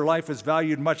 Indeed, as your life is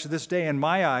valued much this day in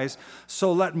my eyes,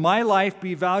 so let my life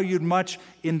be valued much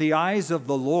in the eyes of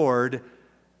the Lord,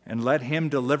 and let him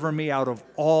deliver me out of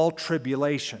all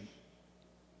tribulation.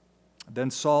 Then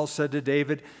Saul said to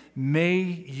David, may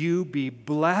you be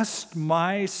blessed,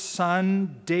 my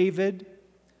son David.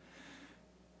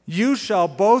 You shall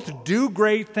both do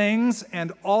great things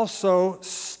and also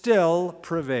still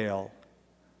prevail.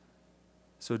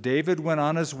 So David went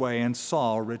on his way, and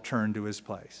Saul returned to his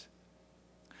place.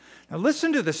 Now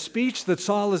listen to the speech that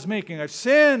Saul is making. I've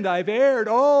sinned, I've erred.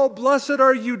 Oh, blessed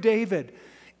are you, David.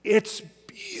 It's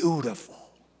beautiful.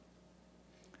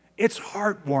 It's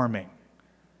heartwarming.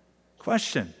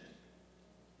 Question,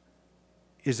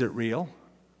 is it real?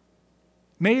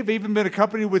 May have even been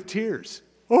accompanied with tears.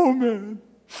 Oh, man,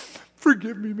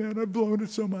 forgive me, man, I've blown it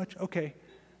so much. Okay.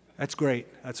 That's great.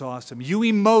 That's awesome. You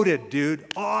emoted, dude.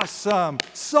 Awesome.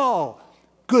 Saul,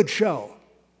 good show.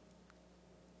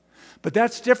 But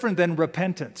that's different than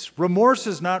repentance. Remorse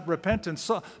is not repentance.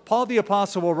 So Paul the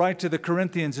Apostle will write to the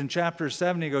Corinthians in chapter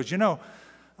 7. He goes,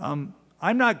 I'm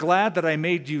not glad that I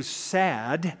made you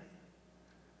sad.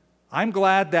 I'm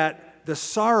glad that the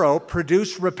sorrow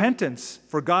produced repentance.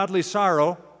 For godly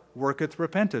sorrow worketh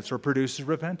repentance, or produces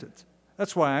repentance.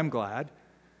 That's why I'm glad.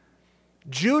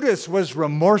 Judas was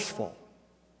remorseful,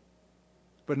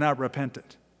 but not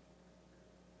repentant.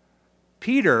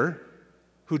 Peter,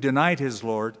 who denied his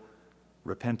Lord,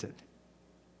 repented.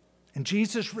 And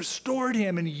Jesus restored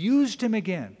him and used him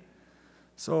again.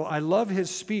 So I love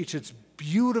his speech. It's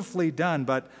beautifully done,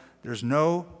 but there's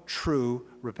no true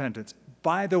repentance.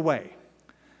 By the way,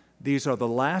 these are the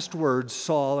last words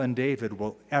Saul and David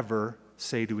will ever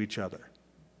say to each other.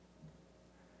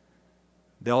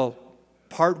 They'll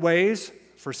part ways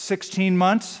for 16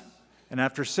 months, and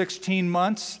after 16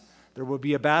 months, there will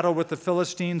be a battle with the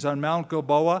Philistines on Mount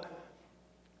Gilboa,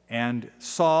 and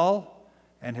Saul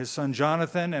and his son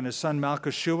Jonathan and his son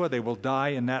Malchishua, they will die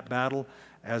in that battle,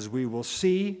 as we will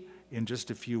see in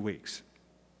just a few weeks.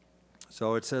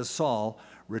 So it says Saul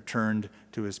returned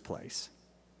to his place.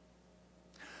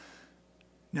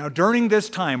 Now, during this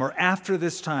time, or after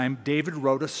this time, David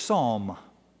wrote a psalm.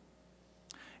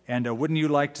 And wouldn't you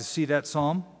like to see that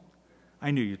psalm?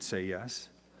 I knew you'd say yes.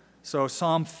 So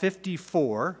Psalm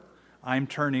 54, I'm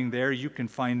turning there. You can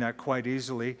find that quite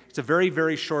easily. It's a very,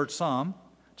 very short psalm,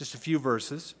 just a few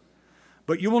verses.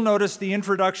 But you will notice the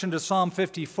introduction to Psalm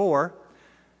 54,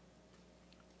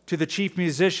 to the chief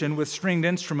musician with stringed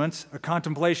instruments, a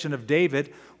contemplation of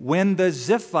David, when the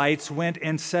Ziphites went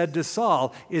and said to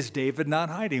Saul, "Is David not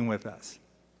hiding with us?"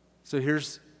 So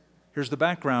here's the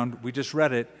background. We just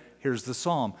read it. Here's the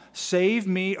psalm. Save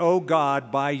me, O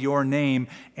God, by your name,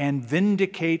 and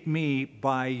vindicate me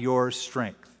by your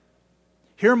strength.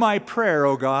 Hear my prayer,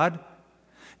 O God.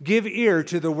 Give ear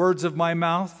to the words of my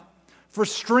mouth. For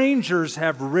strangers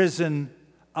have risen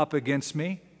up against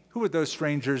me. Who would those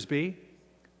strangers be?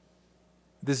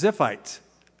 The Ziphites,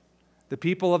 the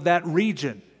people of that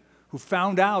region who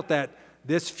found out that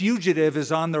this fugitive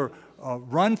is on the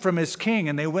run from his king,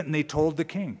 and they went and they told the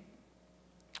king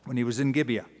when he was in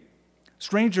Gibeah.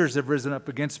 Strangers have risen up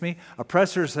against me.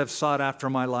 Oppressors have sought after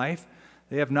my life.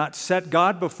 They have not set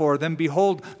God before them.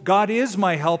 Behold, God is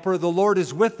my helper. The Lord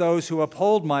is with those who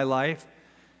uphold my life.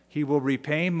 He will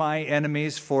repay my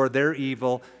enemies for their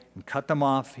evil and cut them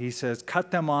off. He says,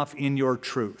 cut them off in your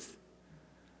truth.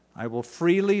 I will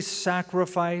freely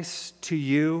sacrifice to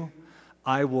you.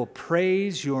 I will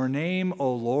praise your name,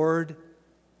 O Lord,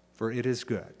 for it is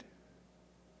good.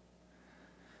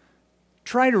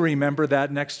 Try to remember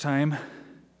that next time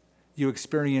you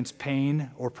experience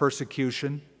pain or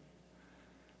persecution.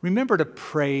 Remember to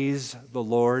praise the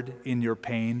Lord in your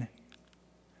pain.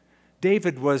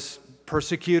 David was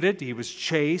persecuted, he was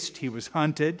chased, he was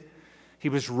hunted, he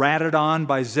was ratted on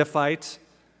by Ziphites,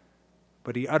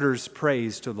 but he utters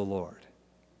praise to the Lord.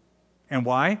 And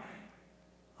why?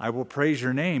 I will praise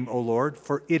your name, O Lord,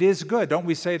 for it is good. Don't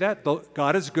we say that?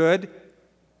 God is good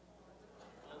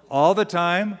all the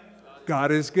time.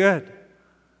 God is good.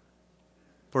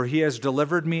 For he has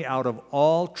delivered me out of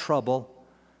all trouble,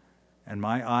 and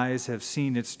my eyes have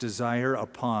seen its desire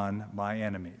upon my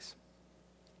enemies.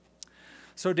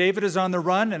 So David is on the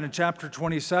run, and in chapter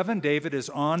 27, David is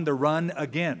on the run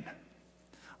again.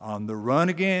 On the run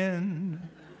again.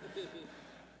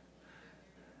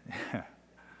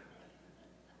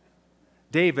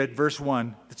 David, verse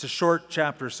 1, it's a short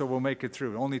chapter, so we'll make it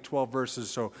through. Only 12 verses,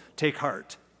 so take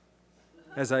heart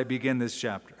as I begin this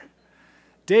chapter.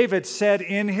 David said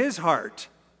in his heart,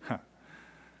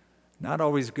 not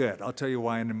always good. I'll tell you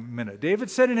why in a minute.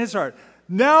 David said in his heart,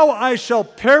 now I shall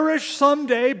perish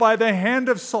someday by the hand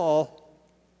of Saul.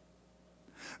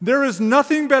 There is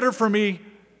nothing better for me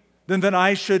than that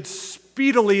I should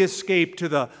speedily escape to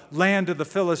the land of the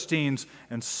Philistines,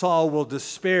 and Saul will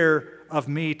despair of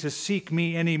me to seek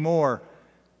me any more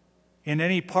in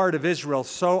any part of Israel,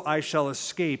 so I shall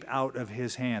escape out of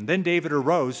his hand. Then David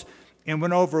arose and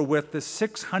went over with the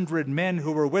 600 men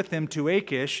who were with him to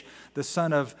Achish, the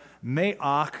son of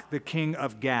Maach, the king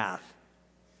of Gath.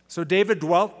 So David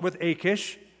dwelt with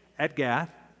Achish at Gath,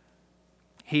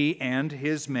 he and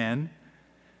his men,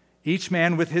 each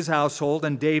man with his household,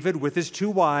 and David with his two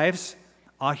wives,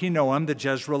 Ahinoam the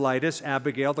Jezreelitess,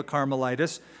 Abigail the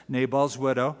Carmelitess, Nabal's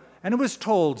widow. And it was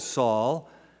told Saul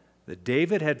that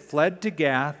David had fled to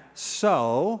Gath,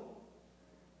 so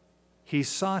he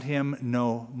sought him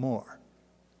no more.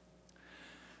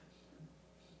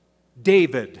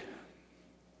 David,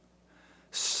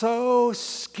 so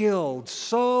skilled,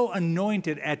 so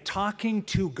anointed at talking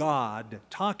to God,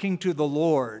 talking to the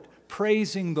Lord,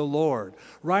 praising the Lord,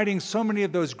 writing so many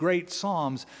of those great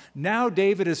psalms. Now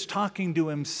David is talking to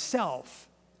himself.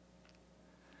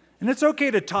 And it's okay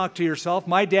to talk to yourself.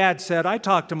 My dad said I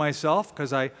talk to myself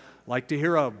because I like to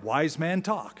hear a wise man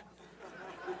talk.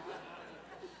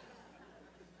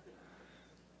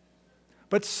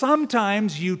 But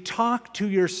sometimes you talk to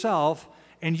yourself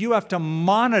and you have to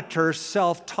monitor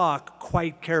self-talk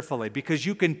quite carefully because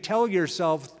you can tell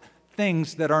yourself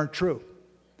things that aren't true,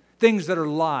 things that are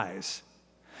lies.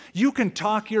 You can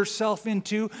talk yourself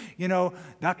into,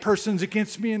 that person's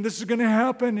against me and this is going to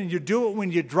happen. And you do it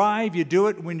when you drive. You do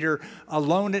it when you're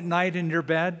alone at night in your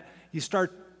bed. You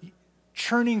start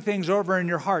churning things over in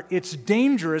your heart. It's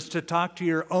dangerous to talk to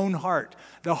your own heart.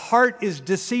 The heart is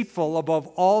deceitful above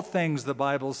all things, the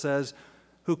Bible says.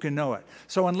 Who can know it?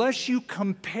 So unless you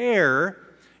compare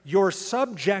your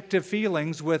subjective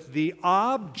feelings with the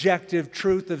objective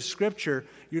truth of Scripture,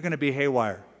 you're going to be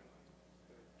haywire.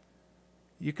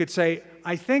 You could say,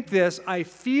 I think this, I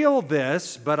feel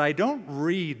this, but I don't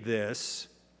read this,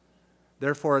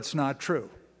 therefore it's not true.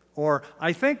 Or,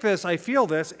 I think this, I feel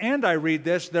this, and I read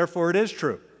this, therefore it is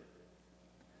true.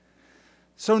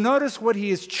 So notice what he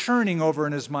is churning over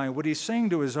in his mind, what he's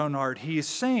saying to his own heart. He is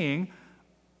saying,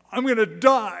 I'm going to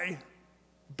die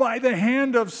by the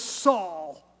hand of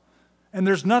Saul, and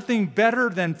there's nothing better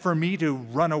than for me to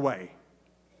run away.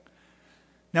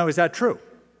 Now, is that true?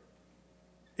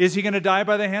 Is he going to die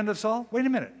by the hand of Saul? Wait a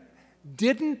minute.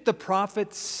 Didn't the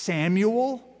prophet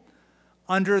Samuel,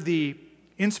 under the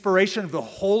inspiration of the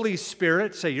Holy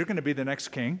Spirit, say, you're going to be the next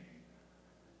king,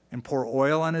 and pour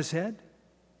oil on his head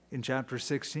in chapter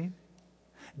 16?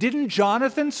 Didn't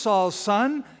Jonathan, Saul's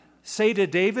son, say to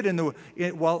David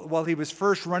while he was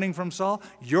first running from Saul,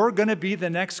 you're going to be the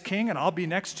next king and I'll be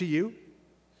next to you?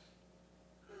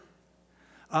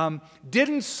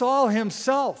 Didn't Saul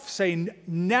himself say,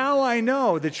 now I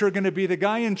know that you're going to be the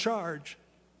guy in charge?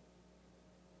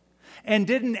 And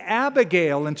didn't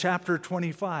Abigail in chapter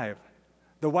 25,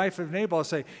 the wife of Nabal,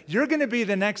 say, you're going to be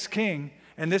the next king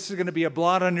and this is going to be a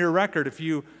blot on your record if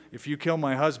you kill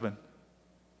my husband?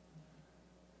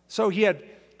 So he had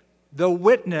the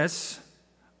witness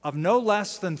of no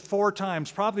less than 4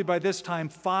 times, probably by this time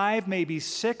 5, maybe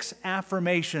 6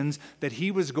 affirmations that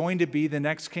he was going to be the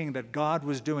next king, that God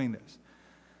was doing this.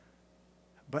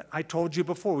 But I told you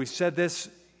before, we said this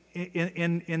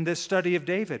in this study of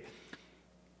David.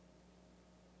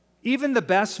 Even the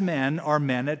best men are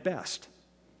men at best.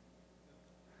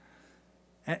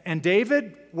 And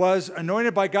David was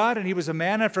anointed by God, and he was a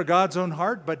man after God's own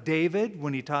heart. But David,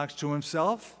 when he talks to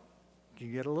himself,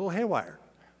 can get a little haywire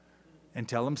and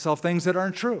tell himself things that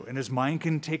aren't true. And his mind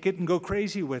can take it and go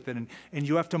crazy with it. And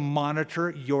you have to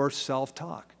monitor your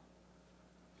self-talk.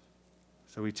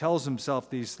 So he tells himself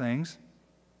these things.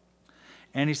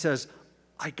 And he says,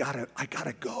 I gotta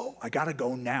go. I gotta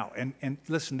go now. And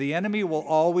listen, the enemy will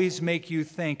always make you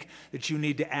think that you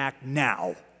need to act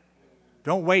now.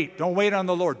 Don't wait. Don't wait on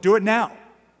the Lord. Do it now.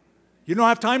 You don't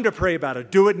have time to pray about it.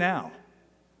 Do it now.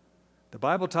 The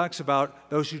Bible talks about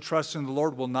those who trust in the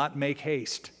Lord will not make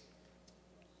haste.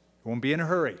 Won't be in a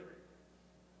hurry.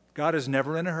 God is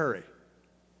never in a hurry.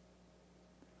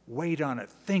 Wait on it.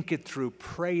 Think it through.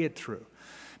 Pray it through.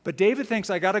 But David thinks,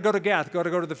 I got to go to Gath. Got to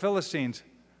go to the Philistines.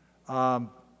 Been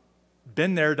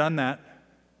there, done that.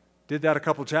 Did that a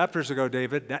couple chapters ago,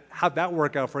 David. How'd that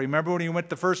work out for you? Remember when you went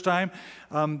the first time?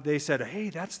 They said, hey,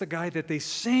 that's the guy that they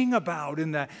sing about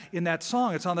in that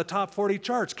song. It's on the top 40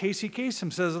 charts. Casey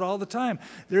Kasem says it all the time.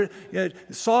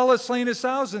 Saul has slain his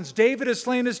thousands. David has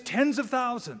slain his tens of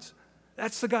thousands.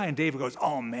 That's the guy. And David goes,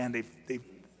 oh, man,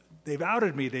 they've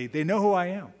outed me. They know who I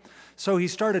am. So he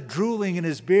started drooling in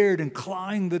his beard and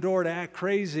clawing the door to act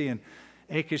crazy. And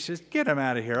Achish says, get him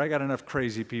out of here. I got enough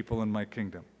crazy people in my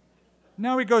kingdom.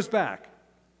 Now he goes back.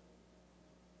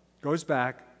 And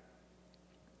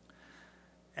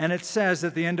it says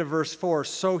at the end of verse 4,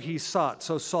 so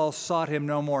Saul sought him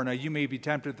no more. Now you may be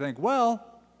tempted to think, well,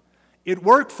 it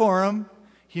worked for him.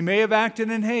 He may have acted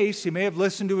in haste. He may have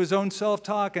listened to his own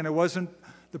self-talk and it wasn't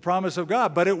the promise of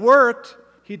God. But it worked.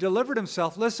 He delivered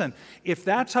himself. Listen, if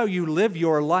that's how you live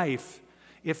your life,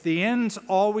 if the ends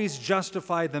always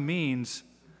justify the means,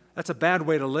 that's a bad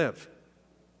way to live.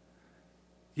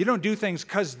 You don't do things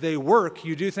because they work.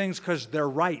 You do things because they're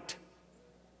right.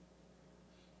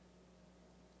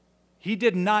 He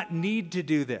did not need to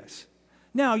do this.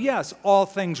 Now, yes, all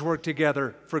things work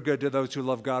together for good to those who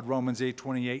love God, Romans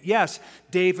 8:28. Yes,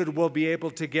 David will be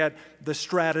able to get the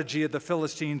strategy of the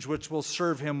Philistines, which will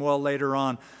serve him well later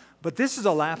on. But this is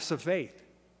a lapse of faith.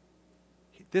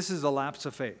 This is a lapse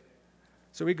of faith.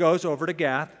 So he goes over to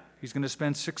Gath. He's going to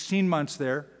spend 16 months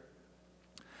there.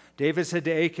 David said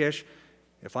to Achish,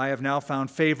 if I have now found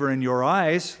favor in your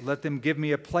eyes, let them give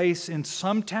me a place in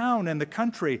some town in the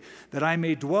country that I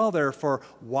may dwell there, for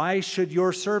why should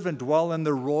your servant dwell in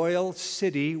the royal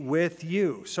city with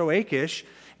you? So Achish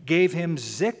gave him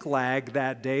Ziklag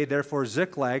that day. Therefore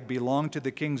Ziklag belonged to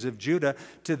the kings of Judah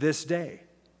to this day.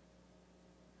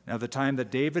 Now the time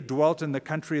that David dwelt in the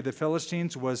country of the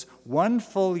Philistines was 1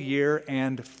 full year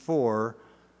and 4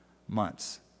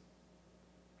 months.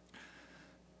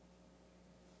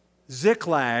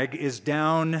 Ziklag is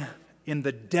down in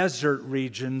the desert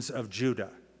regions of Judah.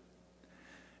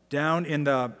 Down in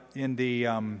the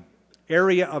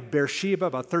area of Beersheba,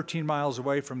 about 13 miles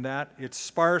away from that. It's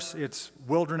sparse, it's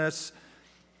wilderness.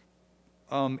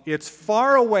 It's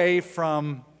far away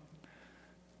from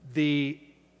the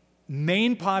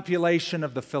main population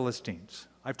of the Philistines.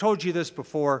 I've told you this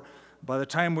before. By the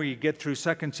time we get through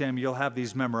 2 Samuel, you'll have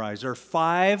these memorized. There are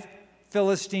 5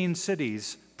 Philistine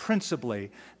cities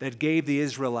principally that gave the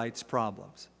Israelites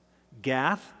problems.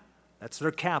 Gath, that's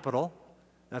their capital.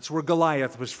 That's where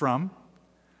Goliath was from.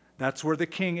 That's where the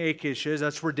king Achish is.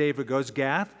 That's where David goes.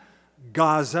 Gath,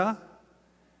 Gaza,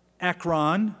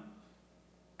 Ekron,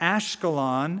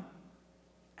 Ashkelon,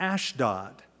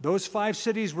 Ashdod. Those 5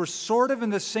 cities were sort of in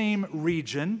the same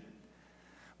region,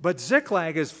 but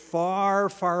Ziklag is far,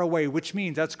 far away, which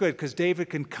means that's good because David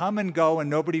can come and go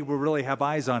and nobody will really have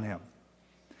eyes on him.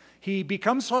 He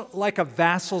becomes like a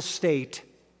vassal state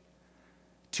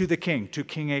to the king, to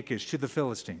King Achish, to the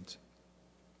Philistines.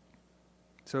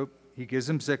 So he gives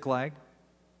him Ziklag.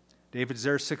 David's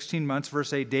there 16 months.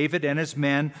 Verse 8, David and his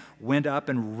men went up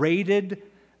and raided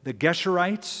the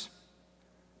Geshurites,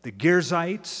 the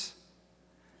Girzites,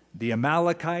 the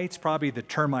Amalekites, probably the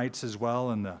termites as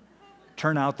well, and the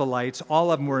turn out the lights.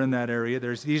 All of them were in that area.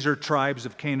 These are tribes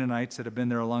of Canaanites that have been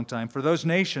there a long time. For those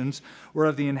nations were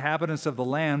of the inhabitants of the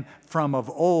land from of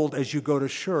old, as you go to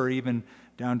Shur, even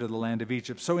down to the land of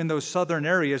Egypt. So in those southern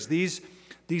areas, these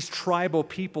tribal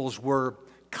peoples were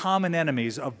common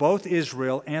enemies of both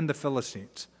Israel and the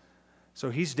Philistines.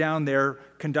 So he's down there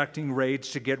conducting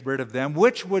raids to get rid of them,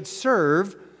 which would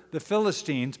serve the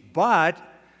Philistines, but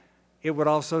it would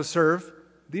also serve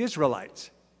the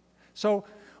Israelites. So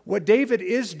what David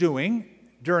is doing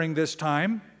during this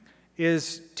time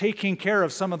is taking care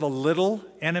of some of the little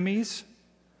enemies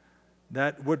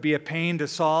that would be a pain to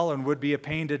Saul and would be a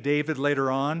pain to David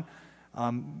later on,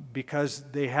 because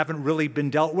they haven't really been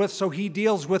dealt with. So he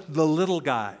deals with the little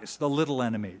guys, the little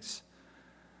enemies.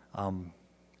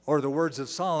 Or the words of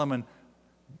Solomon,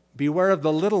 beware of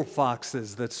the little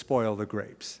foxes that spoil the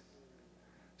grapes.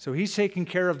 So he's taking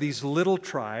care of these little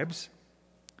tribes.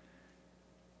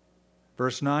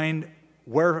 Verse 9,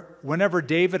 whenever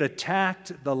David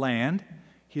attacked the land,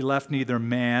 he left neither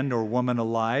man nor woman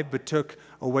alive, but took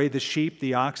away the sheep,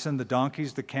 the oxen, the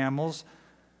donkeys, the camels,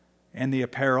 and the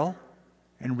apparel,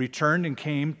 and returned and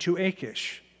came to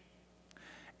Achish.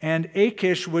 And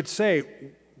Achish would say,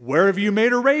 where have you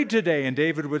made a raid today? And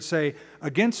David would say,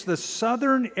 against the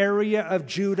southern area of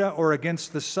Judah, or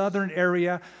against the southern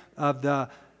area of the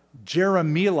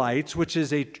Jerahmeelites, which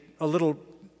is a little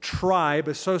tribe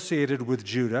associated with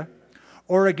Judah,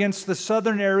 or against the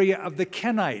southern area of the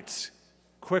Kenites.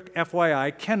 Quick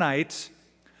FYI, Kenites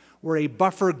were a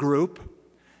buffer group.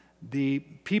 The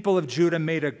people of Judah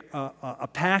made a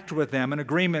pact with them, an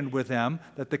agreement with them,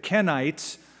 that the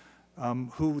Kenites,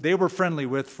 who they were friendly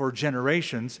with for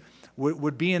generations,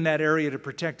 would be in that area to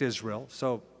protect Israel.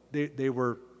 So they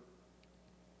were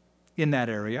in that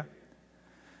area.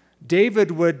 David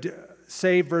would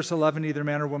say, verse 11, neither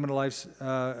man or woman alive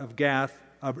of Gath,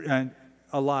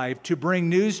 alive, to bring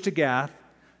news to Gath,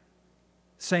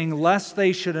 saying, lest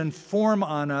they should inform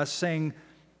on us, saying,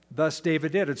 thus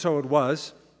David did. And so it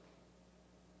was.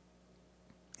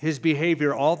 His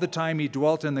behavior all the time he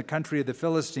dwelt in the country of the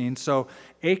Philistines. So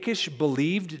Achish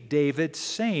believed David,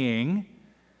 saying,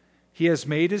 he has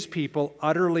made his people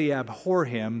utterly abhor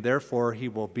him, therefore he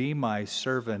will be my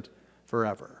servant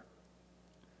forever.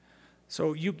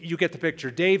 So you get the picture.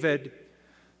 David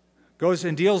goes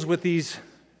and deals with these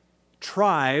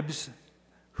tribes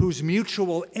whose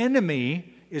mutual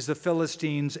enemy is the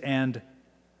Philistines and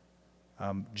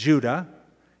Judah.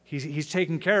 He's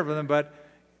taking care of them, but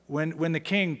when the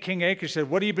King Achish said,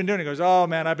 what have you been doing? He goes, oh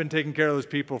man, I've been taking care of those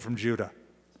people from Judah.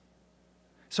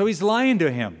 So he's lying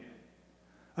to him.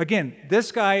 Again,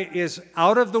 this guy is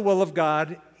out of the will of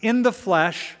God, in the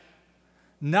flesh,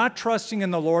 not trusting in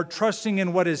the Lord, trusting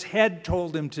in what his head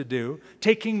told him to do,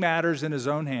 taking matters in his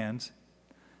own hands.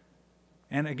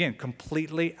 And again,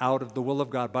 completely out of the will of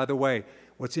God. By the way,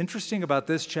 what's interesting about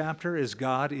this chapter is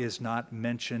God is not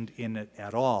mentioned in it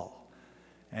at all.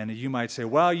 And you might say,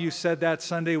 well, you said that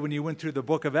Sunday when you went through the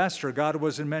book of Esther, God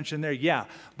wasn't mentioned there. Yeah,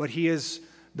 but he is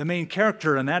the main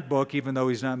character in that book, even though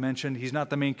he's not mentioned. He's not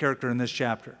the main character in this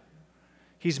chapter.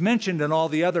 He's mentioned in all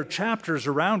the other chapters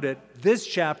around it. This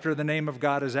chapter, the name of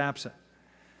God is absent,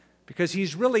 because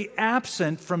he's really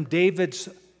absent from David's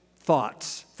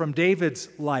thoughts, from David's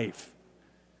life.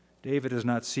 David is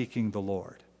not seeking the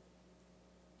Lord.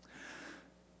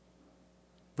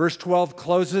 Verse 12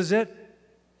 closes it.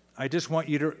 I just want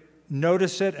you to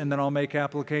notice it, and then I'll make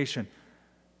application.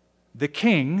 The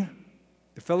king,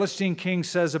 the Philistine king,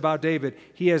 says about David,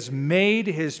 he has made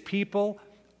his people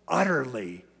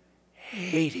utterly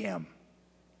hate him.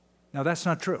 Now, that's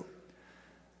not true.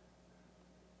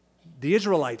 The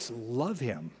Israelites love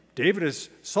him.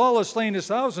 Saul has slain his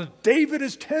thousands. David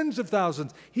is tens of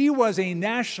thousands. He was a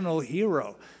national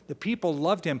hero. The people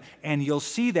loved him, and you'll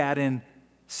see that in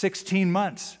 16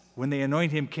 months when they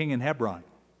anoint him king in Hebron.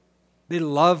 They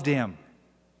loved him.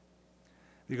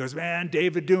 He goes, man,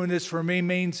 David doing this for me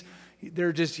means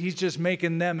he's just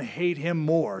making them hate him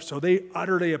more. So they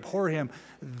utterly abhor him.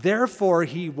 Therefore,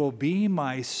 he will be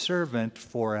my servant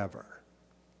forever.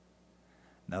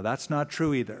 Now, that's not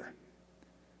true either.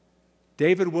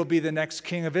 David will be the next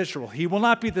king of Israel. He will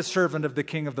not be the servant of the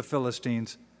king of the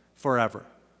Philistines forever.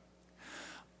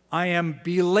 I am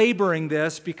belaboring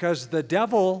this because the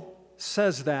devil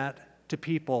says that to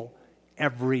people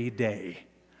every day.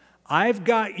 I've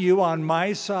got you on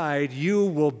my side. You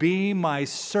will be my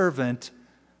servant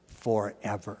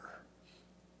forever.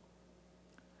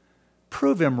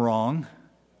 Prove him wrong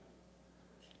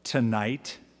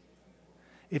tonight.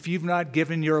 If you've not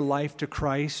given your life to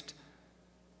Christ,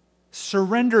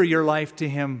 surrender your life to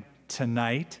him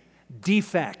tonight.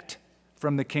 Defect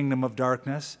from the kingdom of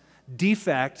darkness.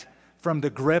 Defect from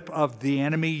the grip of the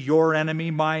enemy, your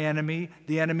enemy, my enemy,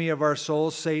 the enemy of our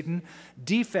souls, Satan.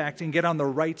 Defect and get on the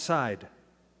right side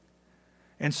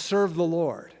and serve the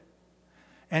Lord.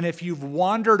 And if you've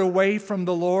wandered away from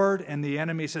the Lord and the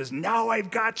enemy says, now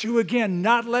I've got you again,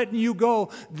 not letting you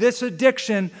go, this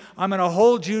addiction, I'm going to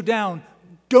hold you down.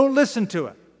 Don't listen to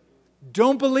it.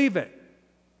 Don't believe it.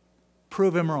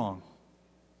 Prove him wrong.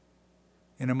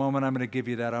 In a moment, I'm going to give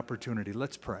you that opportunity.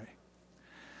 Let's pray.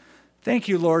 Thank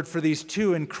you, Lord, for these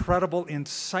two incredible,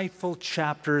 insightful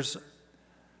chapters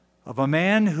of a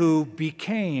man who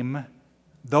became,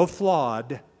 though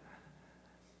flawed,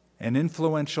 an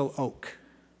influential oak,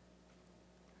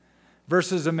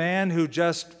 versus a man who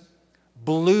just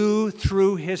blew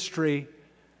through history,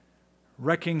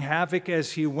 wreaking havoc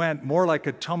as he went, more like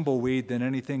a tumbleweed than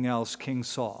anything else, King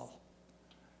Saul.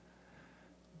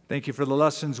 Thank you for the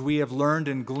lessons we have learned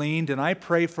and gleaned, and I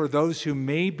pray for those who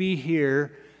may be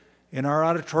here in our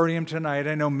auditorium tonight.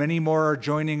 I know many more are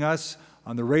joining us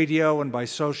on the radio and by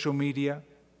social media.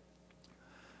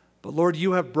 But Lord,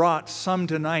 you have brought some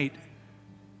tonight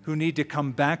who need to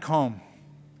come back home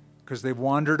because they've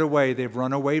wandered away. They've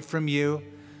run away from you.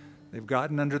 They've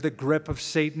gotten under the grip of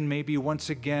Satan maybe once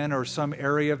again, or some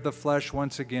area of the flesh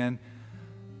once again,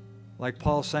 like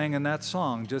Paul sang in that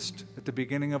song just at the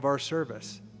beginning of our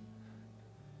service.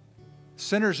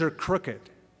 Sinners are crooked.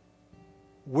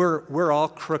 We're all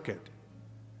crooked.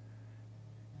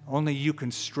 Only you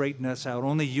can straighten us out.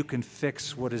 Only you can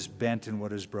fix what is bent and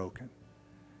what is broken.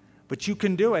 But you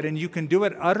can do it, and you can do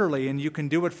it utterly, and you can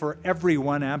do it for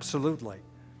everyone absolutely.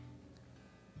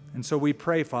 And so we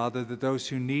pray, Father, that those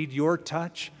who need your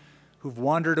touch, who've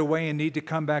wandered away and need to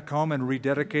come back home and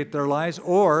rededicate their lives,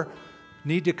 or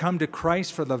need to come to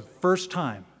Christ for the first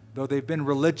time, though they've been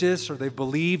religious or they've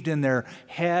believed in their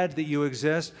head that you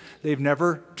exist, they've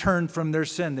never turned from their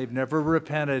sin. They've never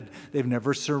repented. They've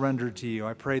never surrendered to you.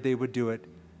 I pray they would do it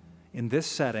in this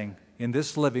setting, in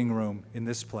this living room, in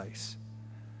this place.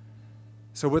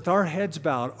 So with our heads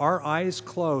bowed, our eyes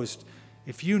closed,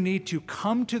 if you need to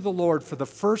come to the Lord for the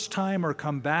first time or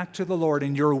come back to the Lord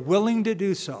and you're willing to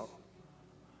do so,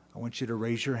 I want you to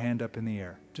raise your hand up in the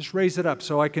air. Just raise it up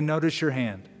so I can notice your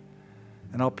hand.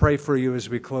 And I'll pray for you as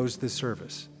we close this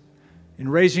service. In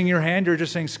raising your hand, you're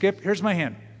just saying, Skip, here's my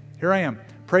hand. Here I am.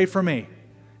 Pray for me.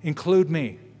 Include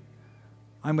me.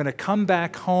 I'm going to come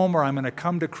back home, or I'm going to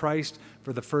come to Christ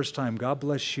for the first time. God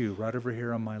bless you, right over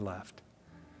here on my left.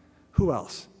 Who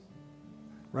else?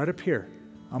 Right up here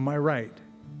on my right.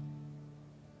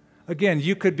 Again,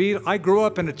 you could be, I grew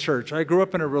up in a church. I grew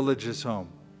up in a religious home.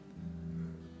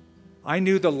 I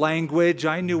knew the language,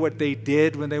 I knew what they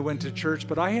did when they went to church,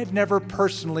 but I had never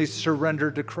personally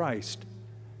surrendered to Christ.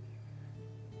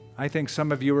 I think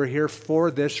some of you are here for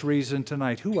this reason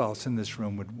tonight. Who else in this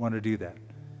room would want to do that?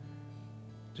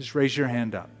 Just raise your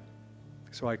hand up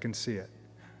so I can see it.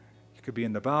 You could be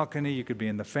in the balcony, you could be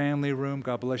in the family room.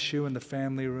 God bless you in the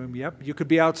family room. Yep, you could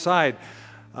be outside.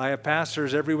 I have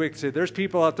pastors every week say, there's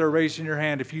people out there raising your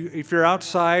hand. If you're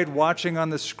outside watching on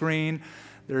the screen,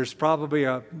 there's probably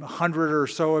 100 or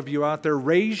so of you out there.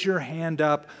 Raise your hand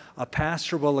up. A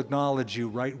pastor will acknowledge you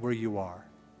right where you are.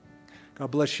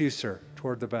 God bless you, sir,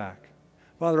 toward the back.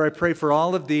 Father, I pray for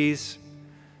all of these.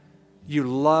 You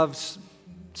love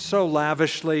so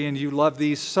lavishly, and you love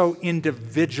these so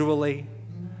individually.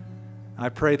 I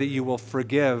pray that you will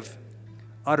forgive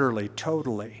utterly,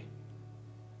 totally.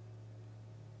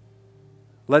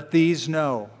 Let these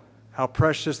know how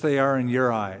precious they are in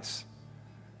your eyes.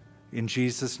 In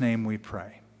Jesus' name we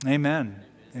pray. Amen.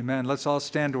 Amen. Let's all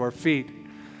stand to our feet.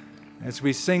 As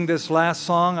we sing this last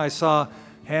song, I saw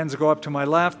hands go up to my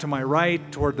left, to my right,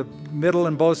 toward the middle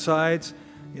and both sides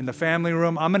in the family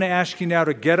room. I'm going to ask you now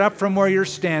to get up from where you're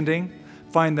standing,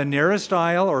 find the nearest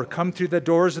aisle, or come through the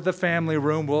doors of the family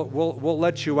room. We'll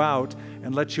let you out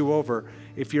and let you over.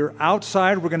 If you're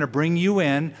outside, we're going to bring you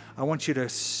in. I want you to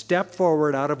step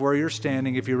forward out of where you're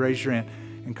standing if you raise your hand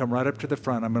and come right up to the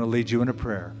front. I'm going to lead you in a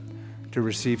prayer to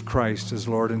receive Christ as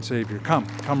Lord and Savior. Come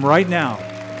right now.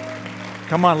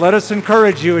 Come on, let us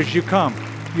encourage you as you come.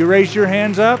 You raise your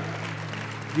hands up,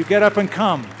 you get up and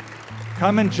come.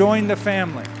 Come and join the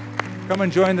family. Come and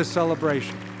join the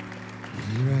celebration.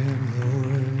 Here I am,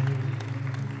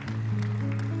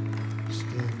 Lord,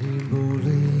 standing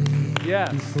boldly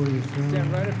Yes, before your throne.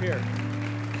 stand right up here.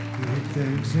 Give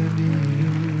thanks unto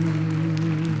you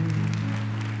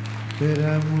that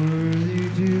I'm worthy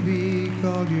to be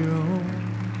called your own.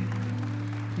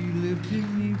 You lifted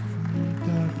me from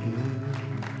darkness.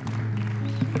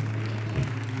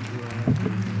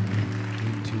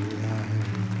 Into light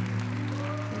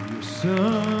of your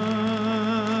Son,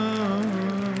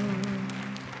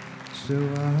 so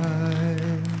I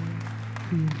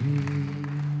could be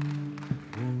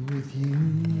one with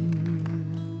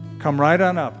you. Come right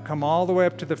on up. Come all the way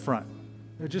up to the front.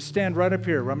 Just stand right up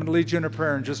here. I'm going to lead you in a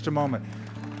prayer in just a moment.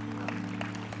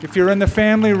 If you're in the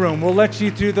family room, we'll let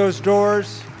you through those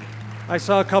doors. I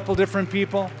saw a couple different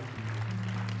people.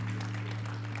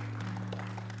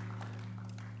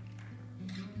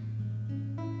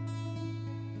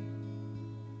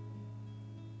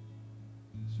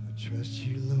 Trust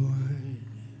you, Lord.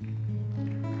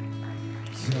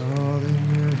 It's all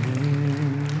in your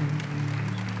hands.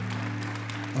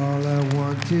 All I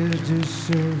want is to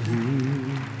serve you.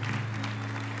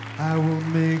 I will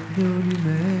make no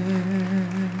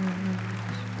demands,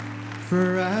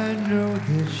 for I know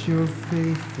that you're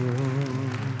faithful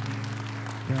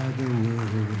by the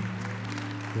word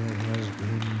that has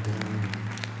been done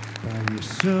by your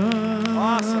Son.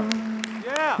 Awesome.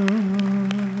 Yeah.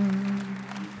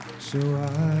 So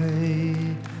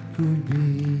I could be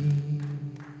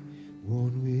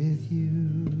one with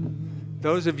you.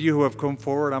 Those of you who have come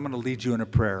forward, I'm going to lead you in a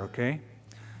prayer, okay?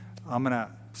 I'm going to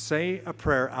say a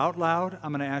prayer out loud.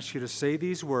 I'm going to ask you to say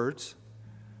these words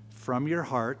from your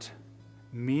heart.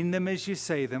 Mean them as you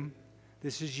say them.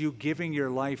 This is you giving your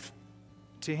life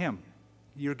to Him.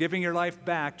 You're giving your life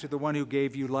back to the one who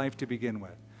gave you life to begin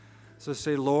with. So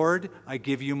say, Lord, I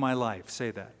give you my life.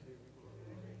 Say that.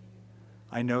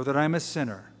 I know that I'm a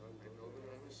sinner.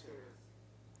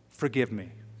 Forgive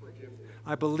me.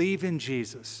 I believe in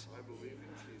Jesus.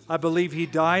 I believe He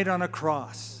died on a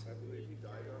cross,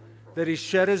 that He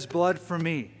shed His blood for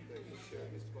me,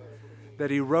 that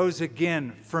He rose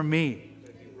again for me.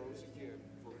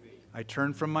 I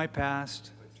turn from my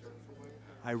past.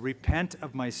 I repent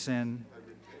of my sin.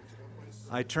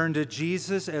 I turn to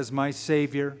Jesus as my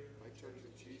Savior.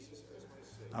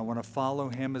 I want to follow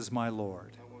Him as my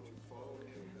Lord.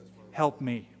 Help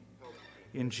me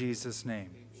in Jesus' name.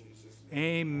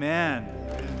 Amen.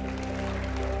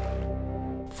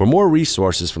 For more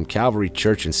resources from Calvary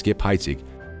Church and Skip Heitzig,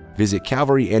 visit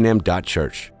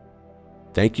calvarynm.church.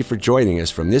 Thank you for joining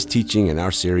us from this teaching in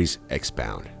our series,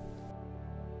 Expound.